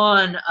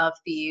ton of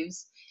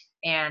Thieves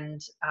and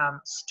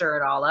stir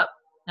it all up.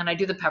 And I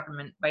do the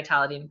peppermint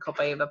vitality and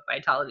copaiba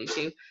vitality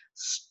too.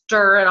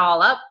 Stir it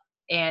all up,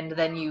 and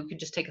then you can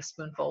just take a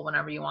spoonful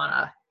whenever you want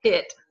a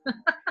hit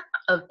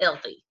of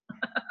healthy.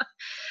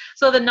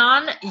 So the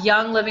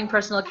non-young living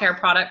personal care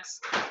products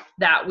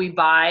that we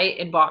buy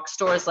in box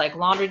stores, like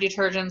laundry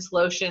detergents,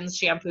 lotions,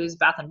 shampoos,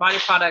 bath and body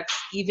products,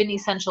 even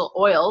essential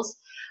oils,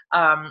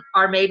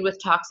 are made with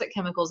toxic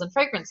chemicals and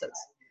fragrances.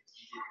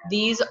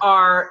 These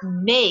are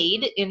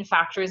made in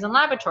factories and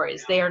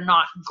laboratories. They are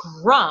not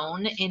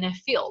grown in a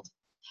field.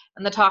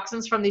 And the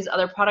toxins from these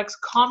other products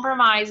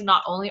compromise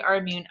not only our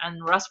immune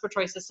and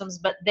respiratory systems,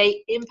 but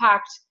they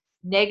impact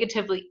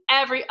negatively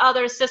every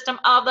other system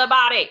of the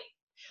body.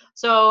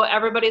 So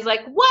everybody's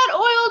like, what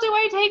oil do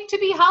I take to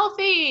be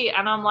healthy?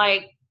 And I'm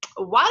like,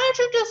 why don't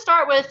you just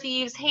start with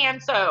Thieves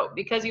hand soap?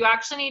 Because you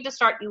actually need to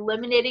start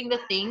eliminating the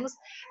things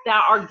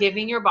that are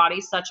giving your body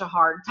such a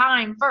hard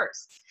time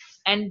first.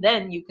 And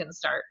then you can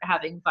start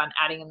having fun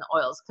adding in the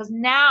oils. Because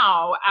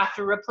now,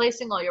 after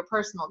replacing all your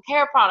personal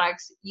care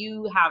products,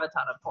 you have a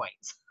ton of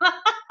points.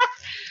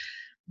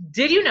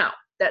 Did you know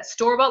that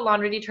store-bought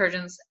laundry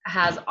detergents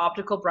has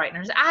optical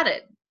brighteners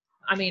added?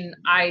 I mean,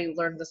 I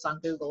learned this on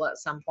Google at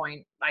some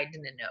point. I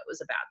didn't know it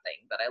was a bad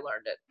thing, but I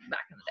learned it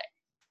back in the day.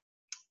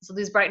 So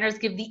these brighteners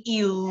give the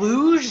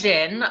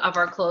illusion of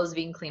our clothes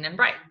being clean and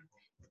bright.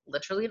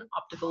 Literally an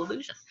optical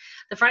illusion.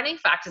 The frightening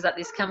fact is that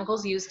these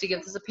chemicals used to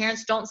give this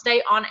appearance don't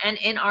stay on and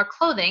in our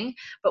clothing,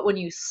 but when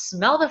you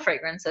smell the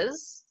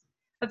fragrances,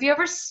 have you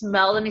ever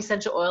smelled an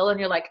essential oil and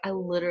you're like, I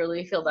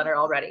literally feel better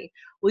already?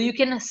 Well, you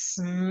can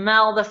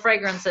smell the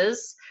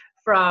fragrances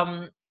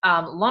from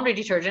laundry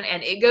detergent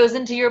and it goes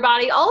into your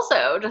body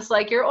also, just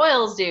like your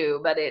oils do,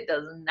 but it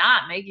does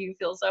not make you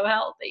feel so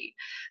healthy.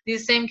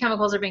 These same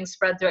chemicals are being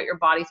spread throughout your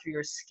body through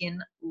your skin,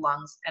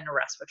 lungs, and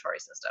respiratory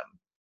system.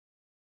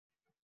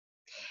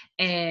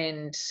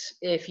 And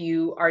if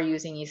you are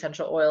using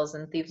essential oils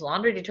and Thieves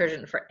laundry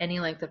detergent for any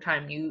length of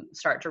time, you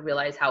start to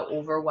realize how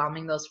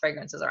overwhelming those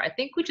fragrances are. I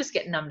think we just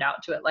get numbed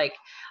out to it. Like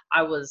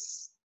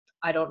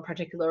I don't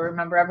particularly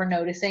remember ever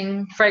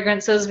noticing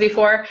fragrances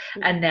before.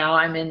 And now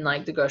I'm in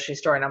like the grocery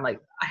store and I'm like,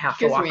 I have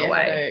to walk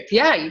away.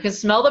 Yeah, you can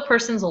smell the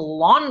person's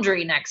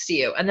laundry next to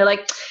you. And they're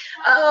like,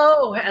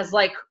 oh, as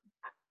like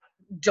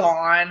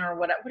Dawn or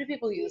what do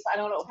people use? I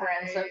don't know.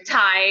 Brands of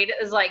Tide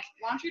is like,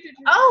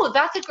 oh,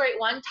 that's a great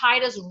one.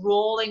 Tide is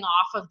rolling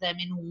off of them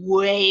in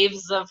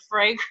waves of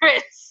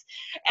fragrance.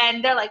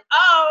 And they're like,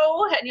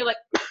 oh, and you're like,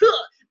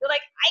 they're like,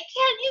 I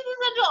can't use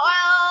essential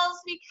oils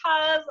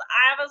because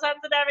I have a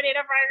sensitivity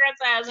to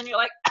fragrances. And you're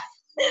like, I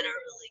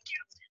literally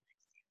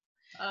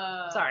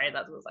can't. Sorry,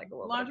 that was like a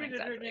little laundry bit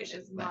of an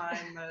detergent is my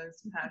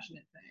most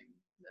passionate thing.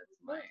 That's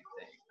my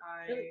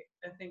thing.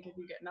 I think if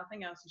you get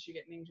nothing else, you should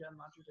get Ninja and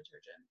laundry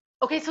detergent.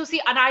 Okay, so see,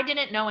 and I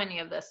didn't know any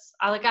of this.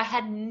 I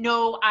had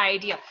no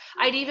idea.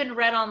 I'd even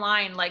read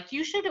online, like,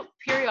 you should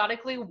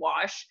periodically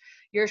wash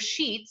your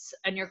sheets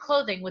and your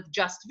clothing with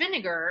just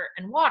vinegar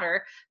and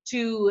water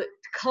to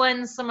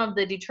cleanse some of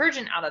the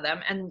detergent out of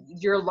them, and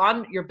your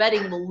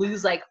bedding will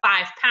lose like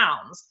 5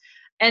 pounds.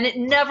 And it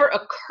never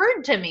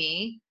occurred to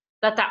me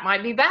that that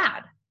might be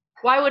bad.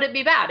 Why would it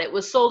be bad? It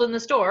was sold in the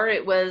store.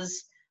 It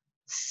was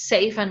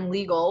safe and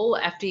legal,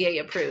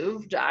 FDA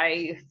approved.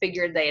 I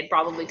figured they had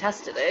probably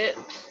tested it.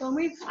 Well,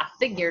 I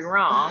figured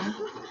wrong.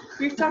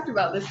 We've talked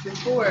about this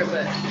before,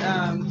 but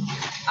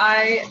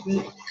I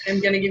am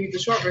going to give you the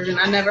short version.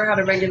 I never had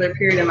a regular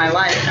period in my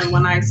life, and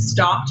when I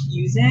stopped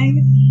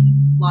using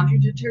laundry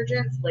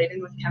detergents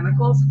laden with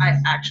chemicals, I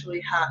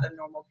actually had a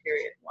normal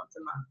period once a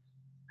month,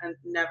 and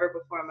never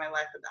before in my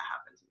life did that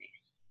happen to me.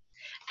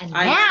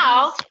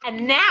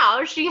 And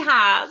now she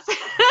has.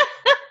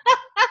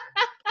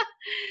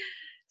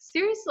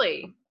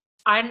 Seriously,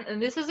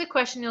 and this is a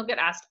question you'll get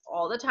asked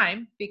all the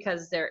time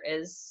because there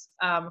is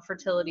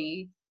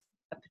fertility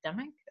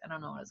epidemic. I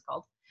don't know what it's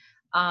called.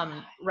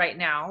 Right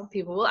now,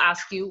 people will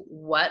ask you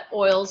what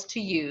oils to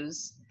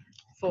use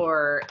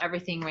for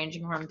everything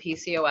ranging from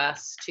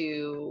PCOS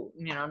to,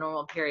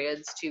 normal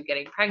periods to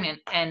getting pregnant.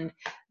 And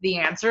the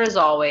answer is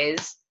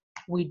always,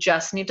 we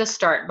just need to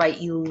start by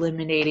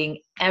eliminating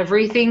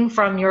everything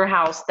from your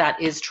house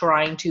that is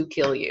trying to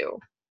kill you.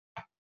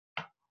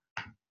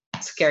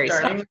 Scary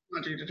Starting stuff. with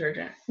laundry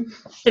detergent.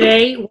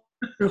 Today,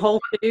 in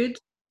Whole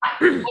Foods,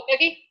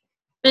 Becky?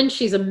 and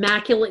she's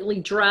immaculately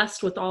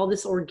dressed with all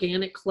this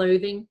organic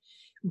clothing,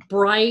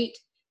 bright.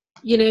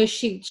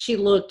 She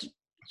looked,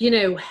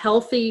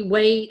 healthy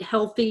weight,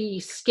 healthy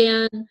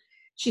skin.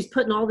 She's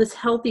putting all this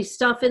healthy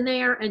stuff in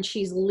there, and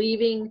she's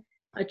leaving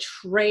a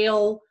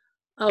trail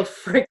of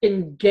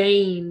freaking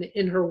gain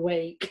in her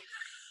wake.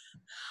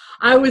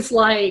 I was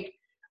like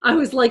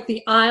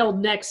the aisle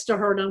next to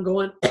her, and I'm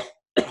going.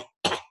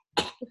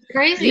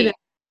 Crazy.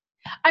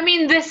 I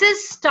mean, this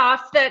is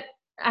stuff that,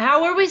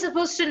 how are we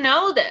supposed to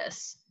know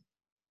this?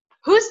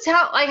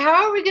 How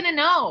are we going to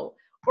know?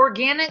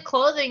 Organic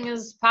clothing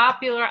is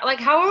popular. Like,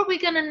 how are we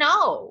going to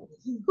know?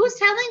 Who's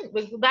telling?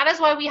 That is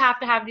why we have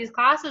to have these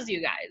classes,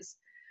 you guys.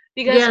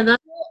 Because and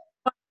that's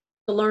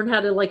to learn how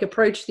to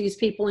approach these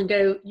people and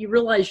go, you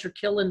realize you're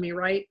killing me,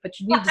 right? But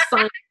you need to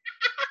sign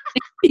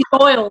these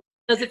oils,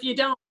 because if you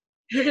don't,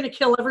 you're going to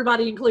kill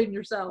everybody, including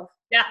yourself.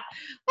 Yeah,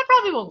 that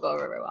probably won't go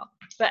over very well.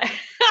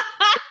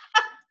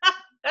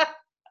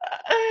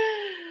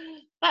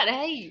 But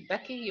hey,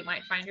 Becky, you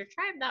might find your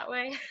tribe that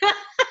way.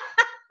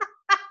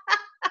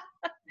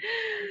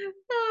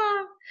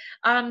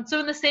 So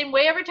in the same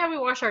way, every time we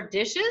wash our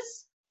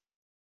dishes,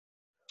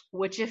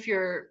 which if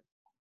you're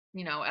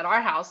you know, at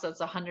our house, that's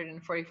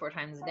 144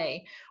 times a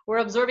day, we're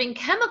absorbing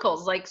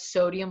chemicals like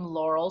sodium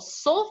lauryl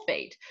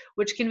sulfate,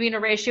 which can be in a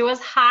ratio as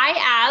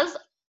high as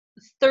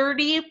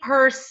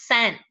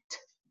 30%.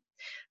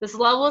 This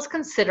level is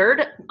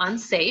considered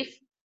unsafe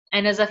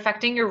and is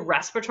affecting your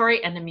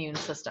respiratory and immune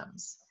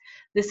systems.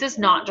 This is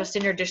not just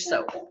in your dish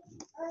soap,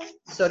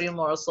 sodium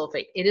lauryl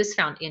sulfate. It is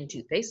found in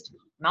toothpaste,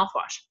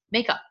 mouthwash,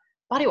 makeup,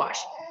 body wash,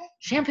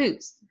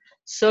 shampoos.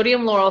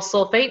 Sodium lauryl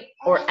sulfate,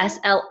 or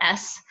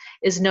SLS,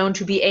 is known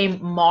to be a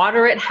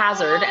moderate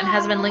hazard and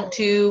has been linked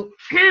to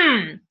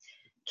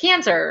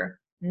cancer,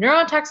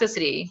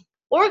 neurotoxicity,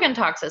 organ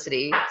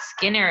toxicity,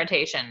 skin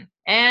irritation,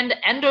 and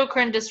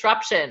endocrine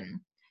disruption,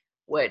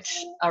 which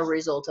a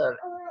result of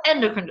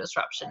endocrine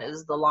disruption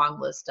is the long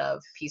list of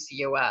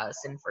PCOS,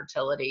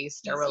 infertility,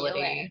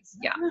 sterility.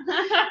 Yeah.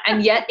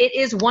 And yet it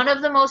is one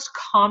of the most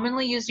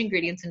commonly used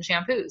ingredients in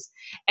shampoos.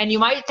 And you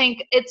might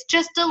think it's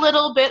just a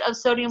little bit of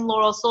sodium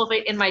lauryl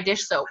sulfate in my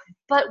dish soap.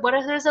 But what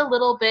if there's a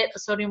little bit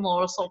of sodium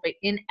lauryl sulfate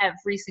in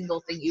every single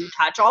thing you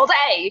touch all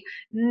day?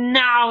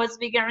 Now it's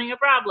becoming a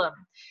problem.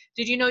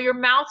 Did you know your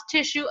mouth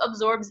tissue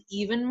absorbs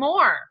even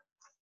more?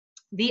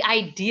 The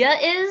idea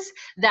is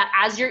that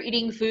as you're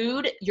eating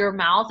food, your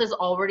mouth is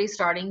already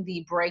starting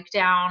the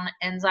breakdown,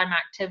 enzyme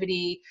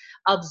activity,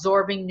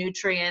 absorbing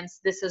nutrients.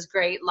 This is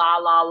great, la,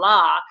 la,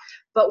 la.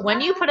 But when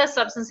you put a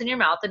substance in your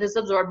mouth, it is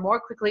absorbed more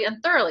quickly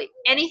and thoroughly.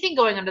 Anything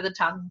going under the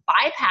tongue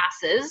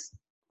bypasses.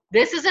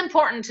 This is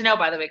important to know,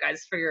 by the way,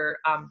 guys, for your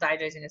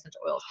digesting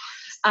essential oils.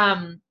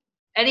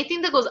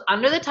 Anything that goes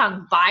under the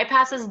tongue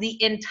bypasses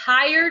the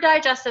entire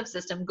digestive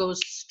system, goes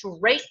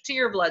straight to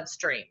your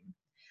bloodstream.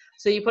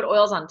 So you put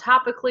oils on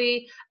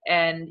topically,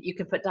 and you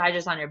can put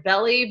Digest on your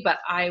belly, but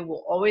I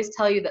will always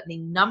tell you that the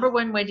number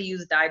one way to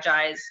use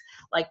Digest,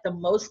 like the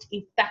most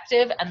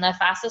effective and the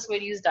fastest way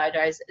to use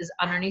Digest, is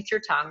underneath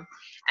your tongue.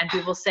 And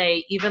people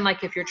say, even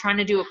like if you're trying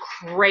to do a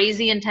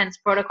crazy intense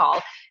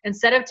protocol,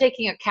 instead of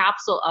taking a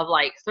capsule of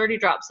like 30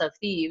 drops of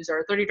thieves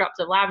or 30 drops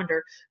of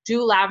lavender,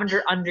 do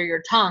lavender under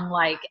your tongue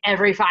like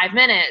every 5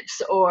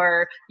 minutes,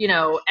 or, you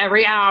know,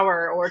 every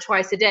hour or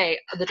twice a day.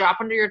 The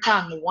drop under your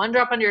tongue, 1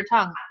 drop under your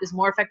tongue is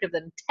more effective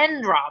than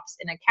 10 drops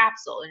in a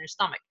capsule in your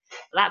stomach.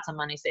 That's a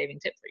money-saving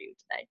tip for you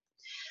today.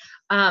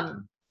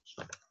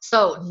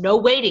 So no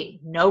waiting,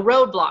 no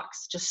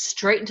roadblocks, just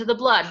straight into the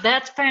blood.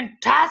 That's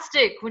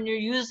fantastic when you're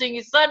using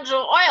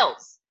essential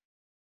oils.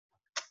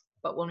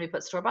 But when we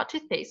put store-bought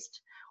toothpaste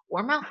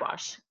or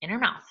mouthwash in your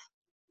mouth,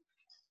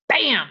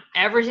 bam,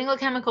 every single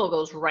chemical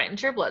goes right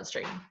into your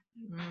bloodstream.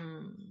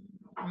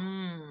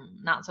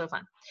 Not so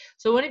fun.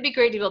 So wouldn't it be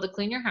great to be able to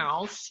clean your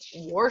house,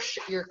 wash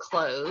your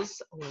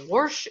clothes,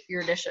 wash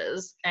your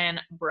dishes, and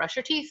brush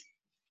your teeth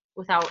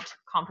without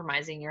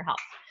compromising your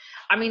health?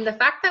 I mean, the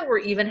fact that we're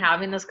even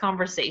having this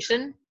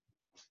conversation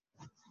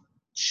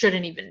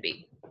shouldn't even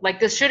be.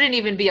 Like, this shouldn't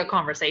even be a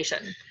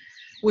conversation.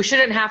 We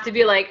shouldn't have to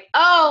be like,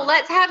 oh,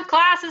 let's have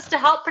classes to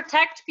help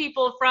protect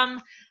people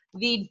from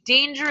the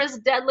dangerous,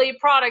 deadly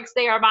products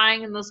they are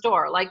buying in the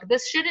store. Like,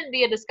 this shouldn't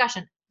be a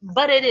discussion,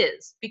 but it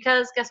is,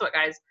 because guess what,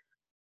 guys?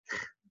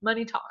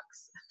 Money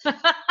talks.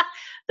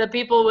 The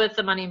people with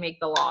the money make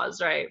the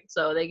laws, right?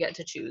 So they get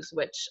to choose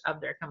which of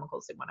their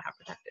chemicals they want to have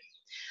protected.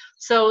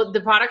 So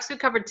the products we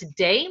covered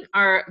today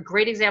are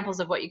great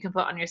examples of what you can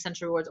put on your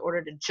Essential Rewards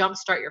order to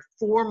jumpstart your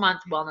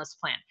 4-month wellness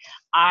plan.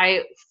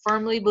 I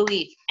firmly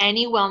believe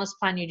any wellness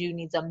plan you do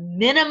needs a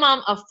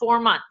minimum of 4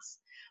 months,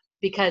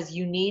 because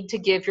you need to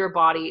give your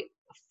body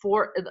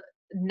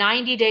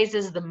 90 days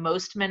is the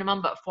most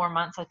minimum, but 4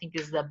 months I think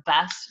is the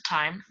best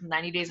time.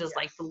 90 days is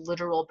like the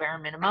literal bare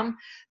minimum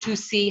to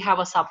see how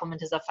a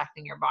supplement is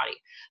affecting your body.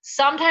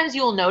 Sometimes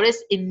you'll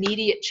notice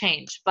immediate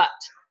change, but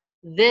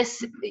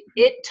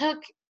it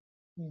took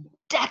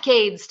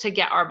decades to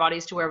get our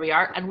bodies to where we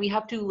are, and we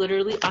have to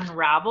literally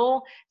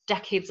unravel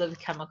decades of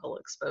chemical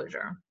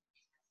exposure.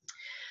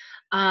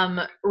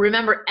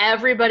 Remember,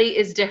 everybody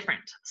is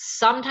different.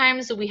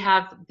 Sometimes we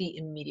have the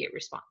immediate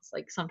response,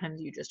 like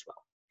sometimes you just will.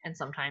 And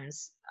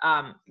sometimes,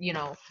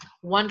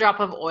 1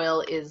 drop of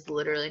oil is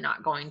literally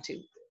not going to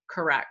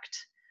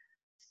correct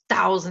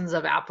thousands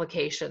of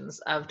applications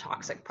of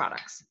toxic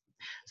products.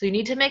 So you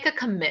need to make a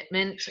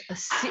commitment.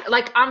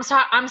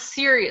 I'm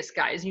serious,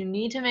 guys. You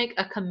need to make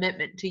a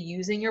commitment to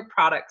using your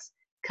products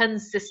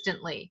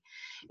consistently.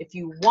 If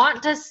you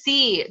want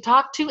to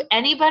talk to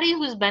anybody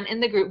who's been in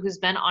the group, who's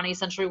been on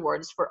Essential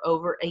Rewards for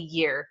over a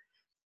year,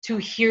 to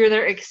hear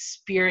their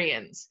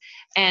experience.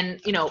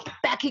 And,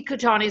 Becky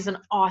Kotani is an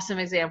awesome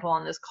example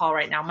on this call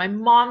right now. My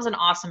mom's an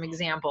awesome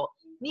example.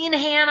 Me and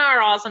Hannah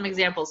are awesome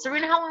examples.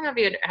 Serena, how long have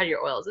you had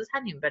your oils? This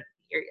hadn't even been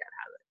here yet,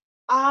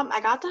 has it?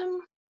 I got them.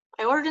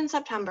 I ordered in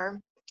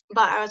September,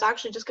 but I was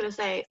actually just gonna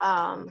say,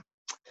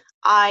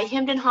 I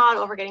hemmed and hawed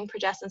over getting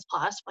Progestins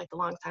Plus for like the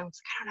long time. I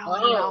was like, I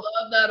don't know.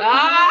 Love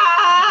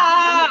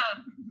that.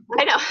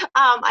 I know.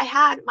 I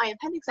had my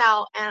appendix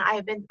out, and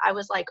I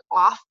was like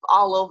off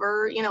all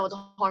over,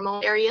 the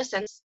hormone area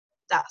since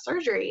that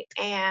surgery.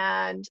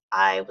 And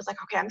I was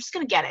like, okay, I'm just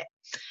going to get it.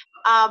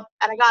 And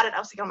I got it. I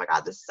was like, oh my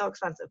God, this is so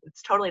expensive.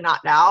 It's totally not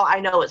now. I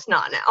know it's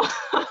not now.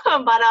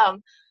 But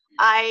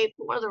I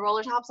put one of the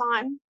roller tops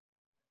on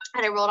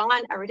and I rolled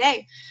on every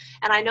day.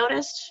 And I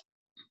noticed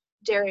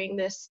during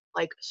this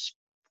like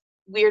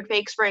weird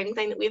fake spring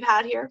thing that we've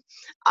had here,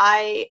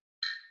 I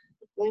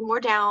was feeling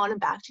more down and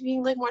back to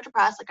being like more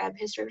depressed. Like I have a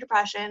history of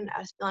depression. I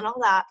was feeling all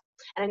that.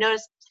 And I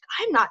noticed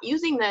I'm not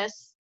using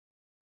this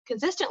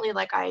consistently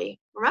like I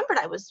remembered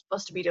I was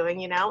supposed to be doing,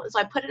 you know? So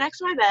I put it next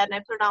to my bed and I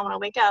put it on when I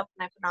wake up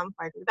and I put it on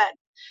before I go to bed.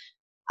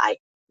 I,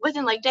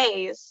 within like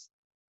days,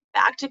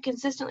 back to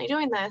consistently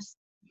doing this,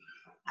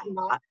 I'm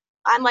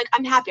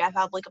happy. I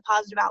have like a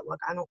positive outlook.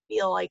 I don't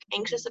feel like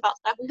anxious about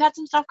stuff. We've had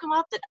some stuff come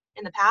up that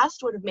in the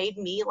past would have made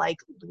me like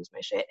lose my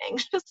shit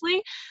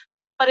anxiously,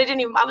 but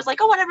I was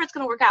like, oh, whatever, it's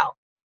going to work out.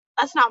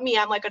 That's not me.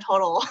 I'm like a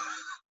total,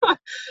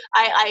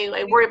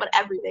 I worry about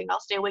everything. I'll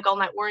stay awake all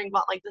night worrying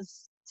about like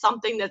this,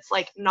 something that's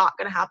like not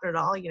going to happen at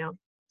all, you know,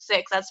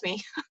 6, that's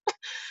me.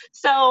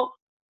 So,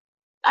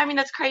 I mean,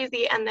 that's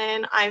crazy. And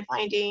then I'm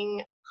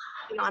finding,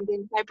 you know, I'm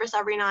doing Cypress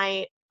every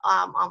night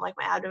on like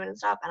my abdomen and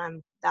stuff,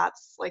 and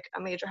that's like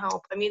a major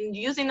help. I mean,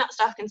 using that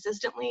stuff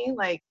consistently,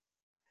 like,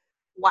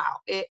 wow,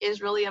 it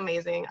is really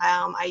amazing.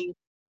 I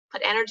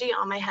put energy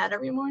on my head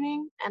every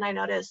morning, and I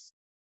notice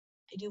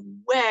I do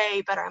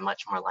way better. I'm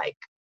much more like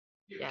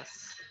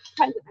Yes.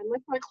 present. I'm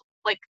much more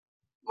like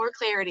more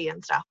clarity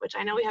and stuff, which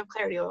I know we have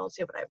clarity oils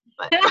too, but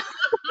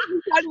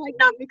I'm trying to like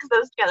not mix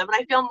those together. But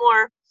I feel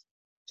more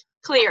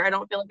clear. I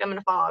don't feel like I'm in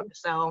a fog.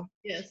 So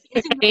Yes.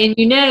 And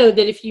you know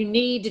that if you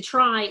need to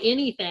try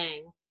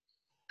anything,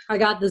 I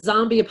got the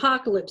zombie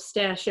apocalypse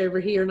stash over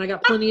here, and I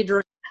got plenty of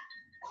drinks.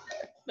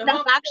 That's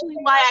actually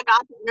why I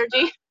got the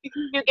energy.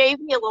 You gave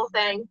me a little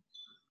thing,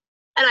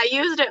 and I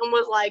used it and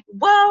was like,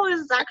 whoa,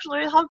 this is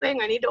actually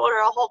helping. I need to order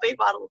a whole big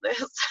bottle of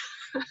this.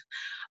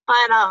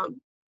 But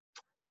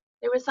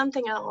there was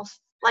something else.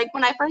 Like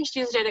when I first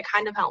used it, it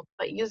kind of helped,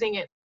 but using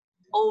it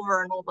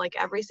over and over, like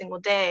every single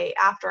day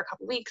after a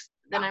couple weeks,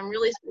 then I'm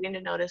really starting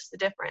to notice the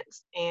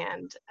difference.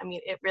 And I mean,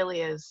 it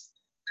really is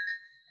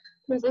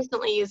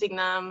consistently using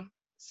them,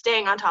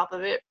 staying on top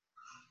of it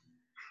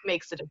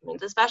makes a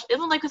difference, especially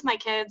even like with my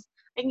kids.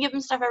 I can give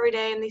them stuff every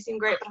day and they seem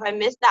great, but if I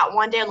miss that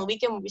one day on the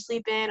weekend when we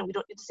sleep in and we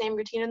don't get the same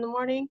routine in the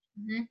morning,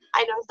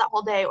 I notice that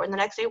whole day, or the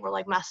next day we're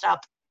like messed up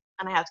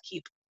and I have to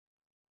keep.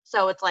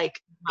 So it's like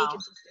be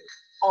consistent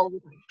all the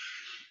time.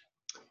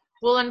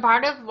 Well, and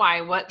part of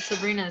why what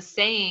Sabrina is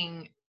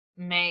saying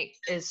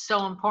is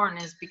so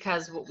important is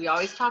because what we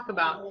always talk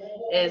about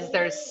is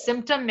there's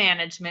symptom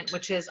management,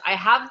 which is I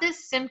have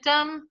this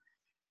symptom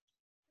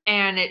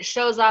and it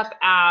shows up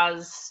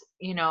as,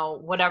 you know,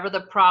 whatever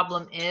the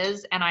problem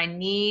is, and I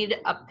need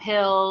a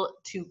pill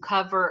to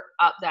cover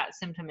up that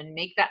symptom and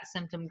make that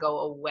symptom go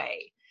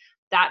away.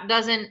 That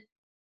doesn't,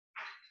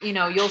 you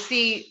know, you'll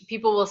see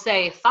people will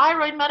say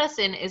thyroid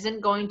medicine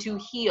isn't going to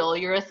heal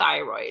your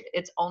thyroid.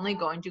 It's only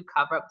going to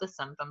cover up the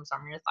symptoms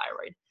from your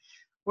thyroid.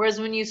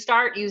 Whereas when you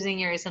start using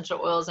your essential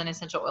oils and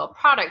essential oil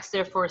products,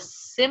 they're for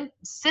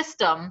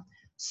system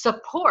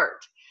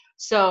support.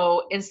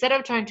 So instead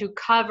of trying to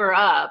cover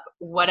up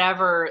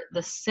whatever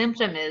the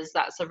symptom is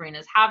that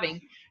Sabrina's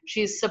having,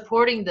 she's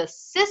supporting the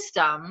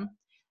system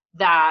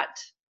that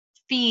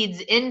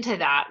feeds into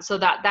that so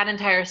that that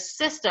entire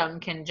system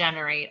can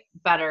generate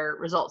better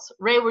results.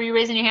 Ray, were you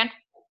raising your hand?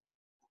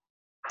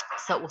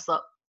 So what's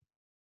up?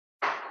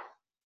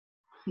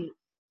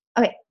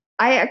 Okay,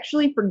 I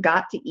actually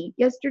forgot to eat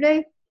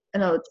yesterday. I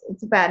know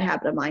it's a bad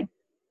habit of mine.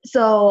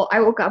 So I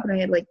woke up and I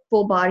had like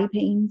full body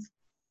pains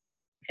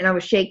and I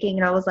was shaking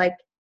and I was like,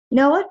 you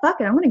know what?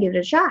 Fuck it, I'm gonna give it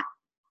a shot.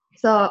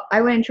 So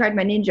I went and tried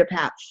my Ninja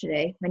patch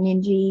today, my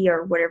Ninja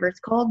or whatever it's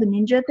called, the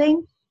Ninja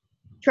thing.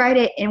 Tried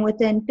it, and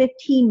within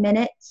 15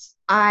 minutes,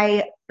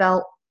 I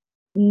felt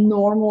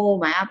normal.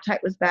 My appetite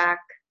was back,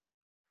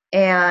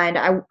 and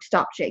I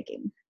stopped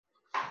shaking.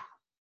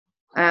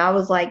 And I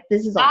was like,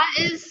 "This is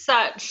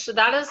awesome."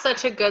 That is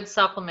such a good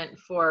supplement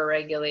for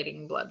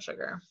regulating blood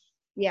sugar.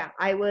 Yeah,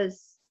 I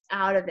was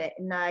out of it,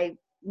 and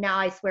now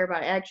I swear by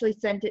it. I actually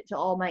sent it to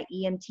all my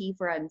EMT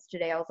friends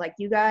today. I was like,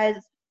 "You guys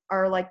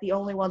are like the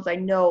only ones I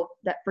know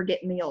that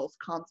forget meals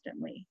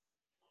constantly."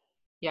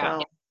 Yeah.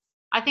 So,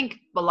 I think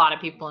a lot of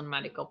people in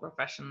medical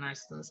profession,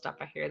 nurses and stuff,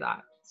 I hear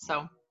that.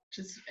 So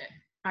Just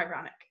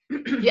ironic.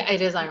 yeah,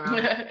 it is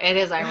ironic. It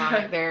is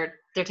ironic. They're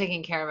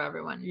taking care of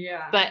everyone.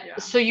 Yeah. But yeah.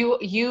 so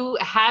you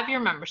have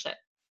your membership.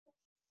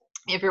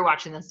 If you're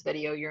watching this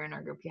video, you're in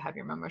our group, you have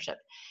your membership.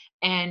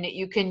 And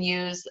you can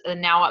use a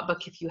Now What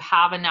book if you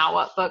have a Now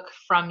What book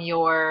from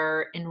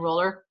your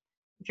enroller.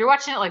 If you're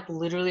watching it like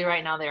literally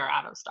right now, they are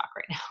out of stock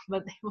right now,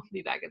 but they will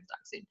be back in stock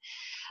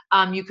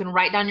soon. You can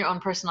write down your own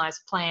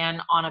personalized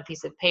plan on a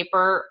piece of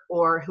paper,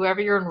 or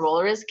whoever your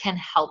enroller is can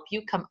help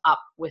you come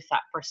up with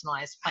that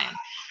personalized plan.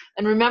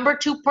 And remember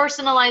to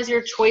personalize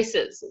your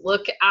choices.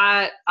 Look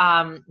at,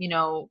 you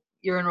know,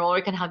 your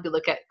enroller can help you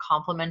look at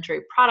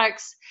complementary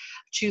products.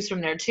 Choose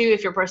from there too.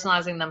 If you're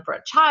personalizing them for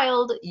a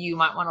child, you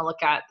might want to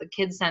look at the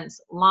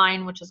KidSense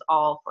line, which is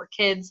all for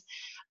kids.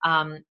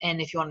 And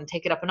if you want to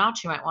take it up a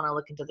notch, you might want to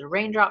look into the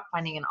raindrop,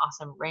 finding an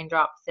awesome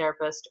raindrop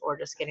therapist, or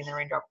just getting the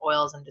raindrop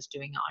oils and just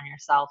doing it on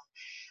yourself.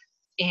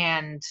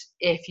 And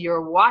if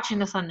you're watching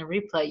this on the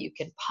replay, you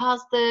can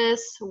pause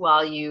this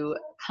while you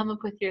come up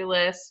with your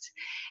list,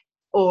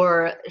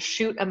 or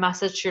shoot a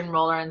message to your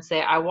enroller and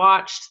say, I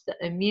watched the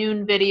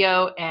immune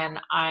video and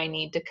I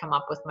need to come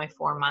up with my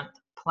 4-month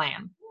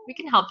plan. We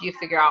can help you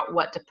figure out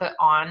what to put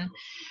on,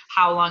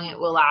 how long it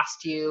will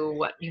last you,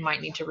 what you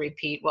might need to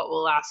repeat, what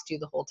will last you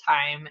the whole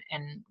time,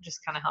 and just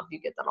kind of help you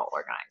get that all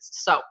organized.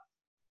 So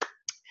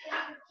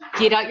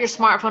get out your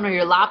smartphone or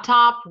your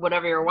laptop,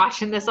 whatever you're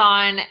watching this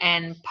on,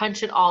 and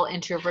punch it all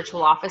into your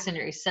virtual office and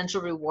your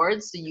essential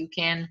rewards so you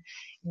can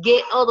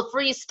get all the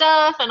free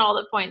stuff and all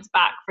the points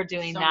back for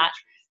doing that.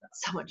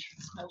 So much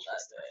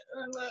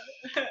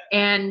stuff.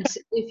 And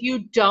if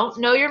you don't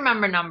know your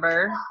member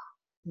number,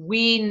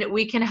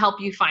 we can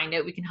help you find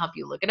it. We can help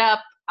you look it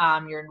up.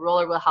 Your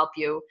enroller will help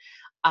you,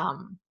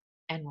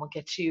 and we'll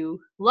get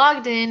you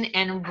logged in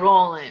and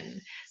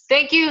rolling.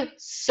 Thank you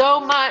so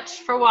much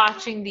for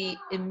watching the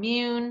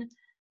immune,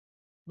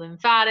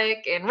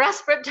 lymphatic, and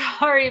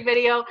respiratory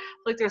video.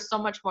 Like there's so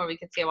much more we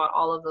could say about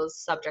all of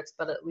those subjects,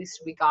 but at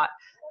least we got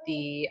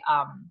the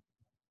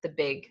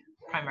big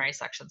primary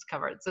sections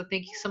covered. So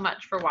thank you so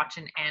much for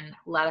watching, and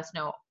let us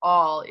know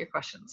all your questions.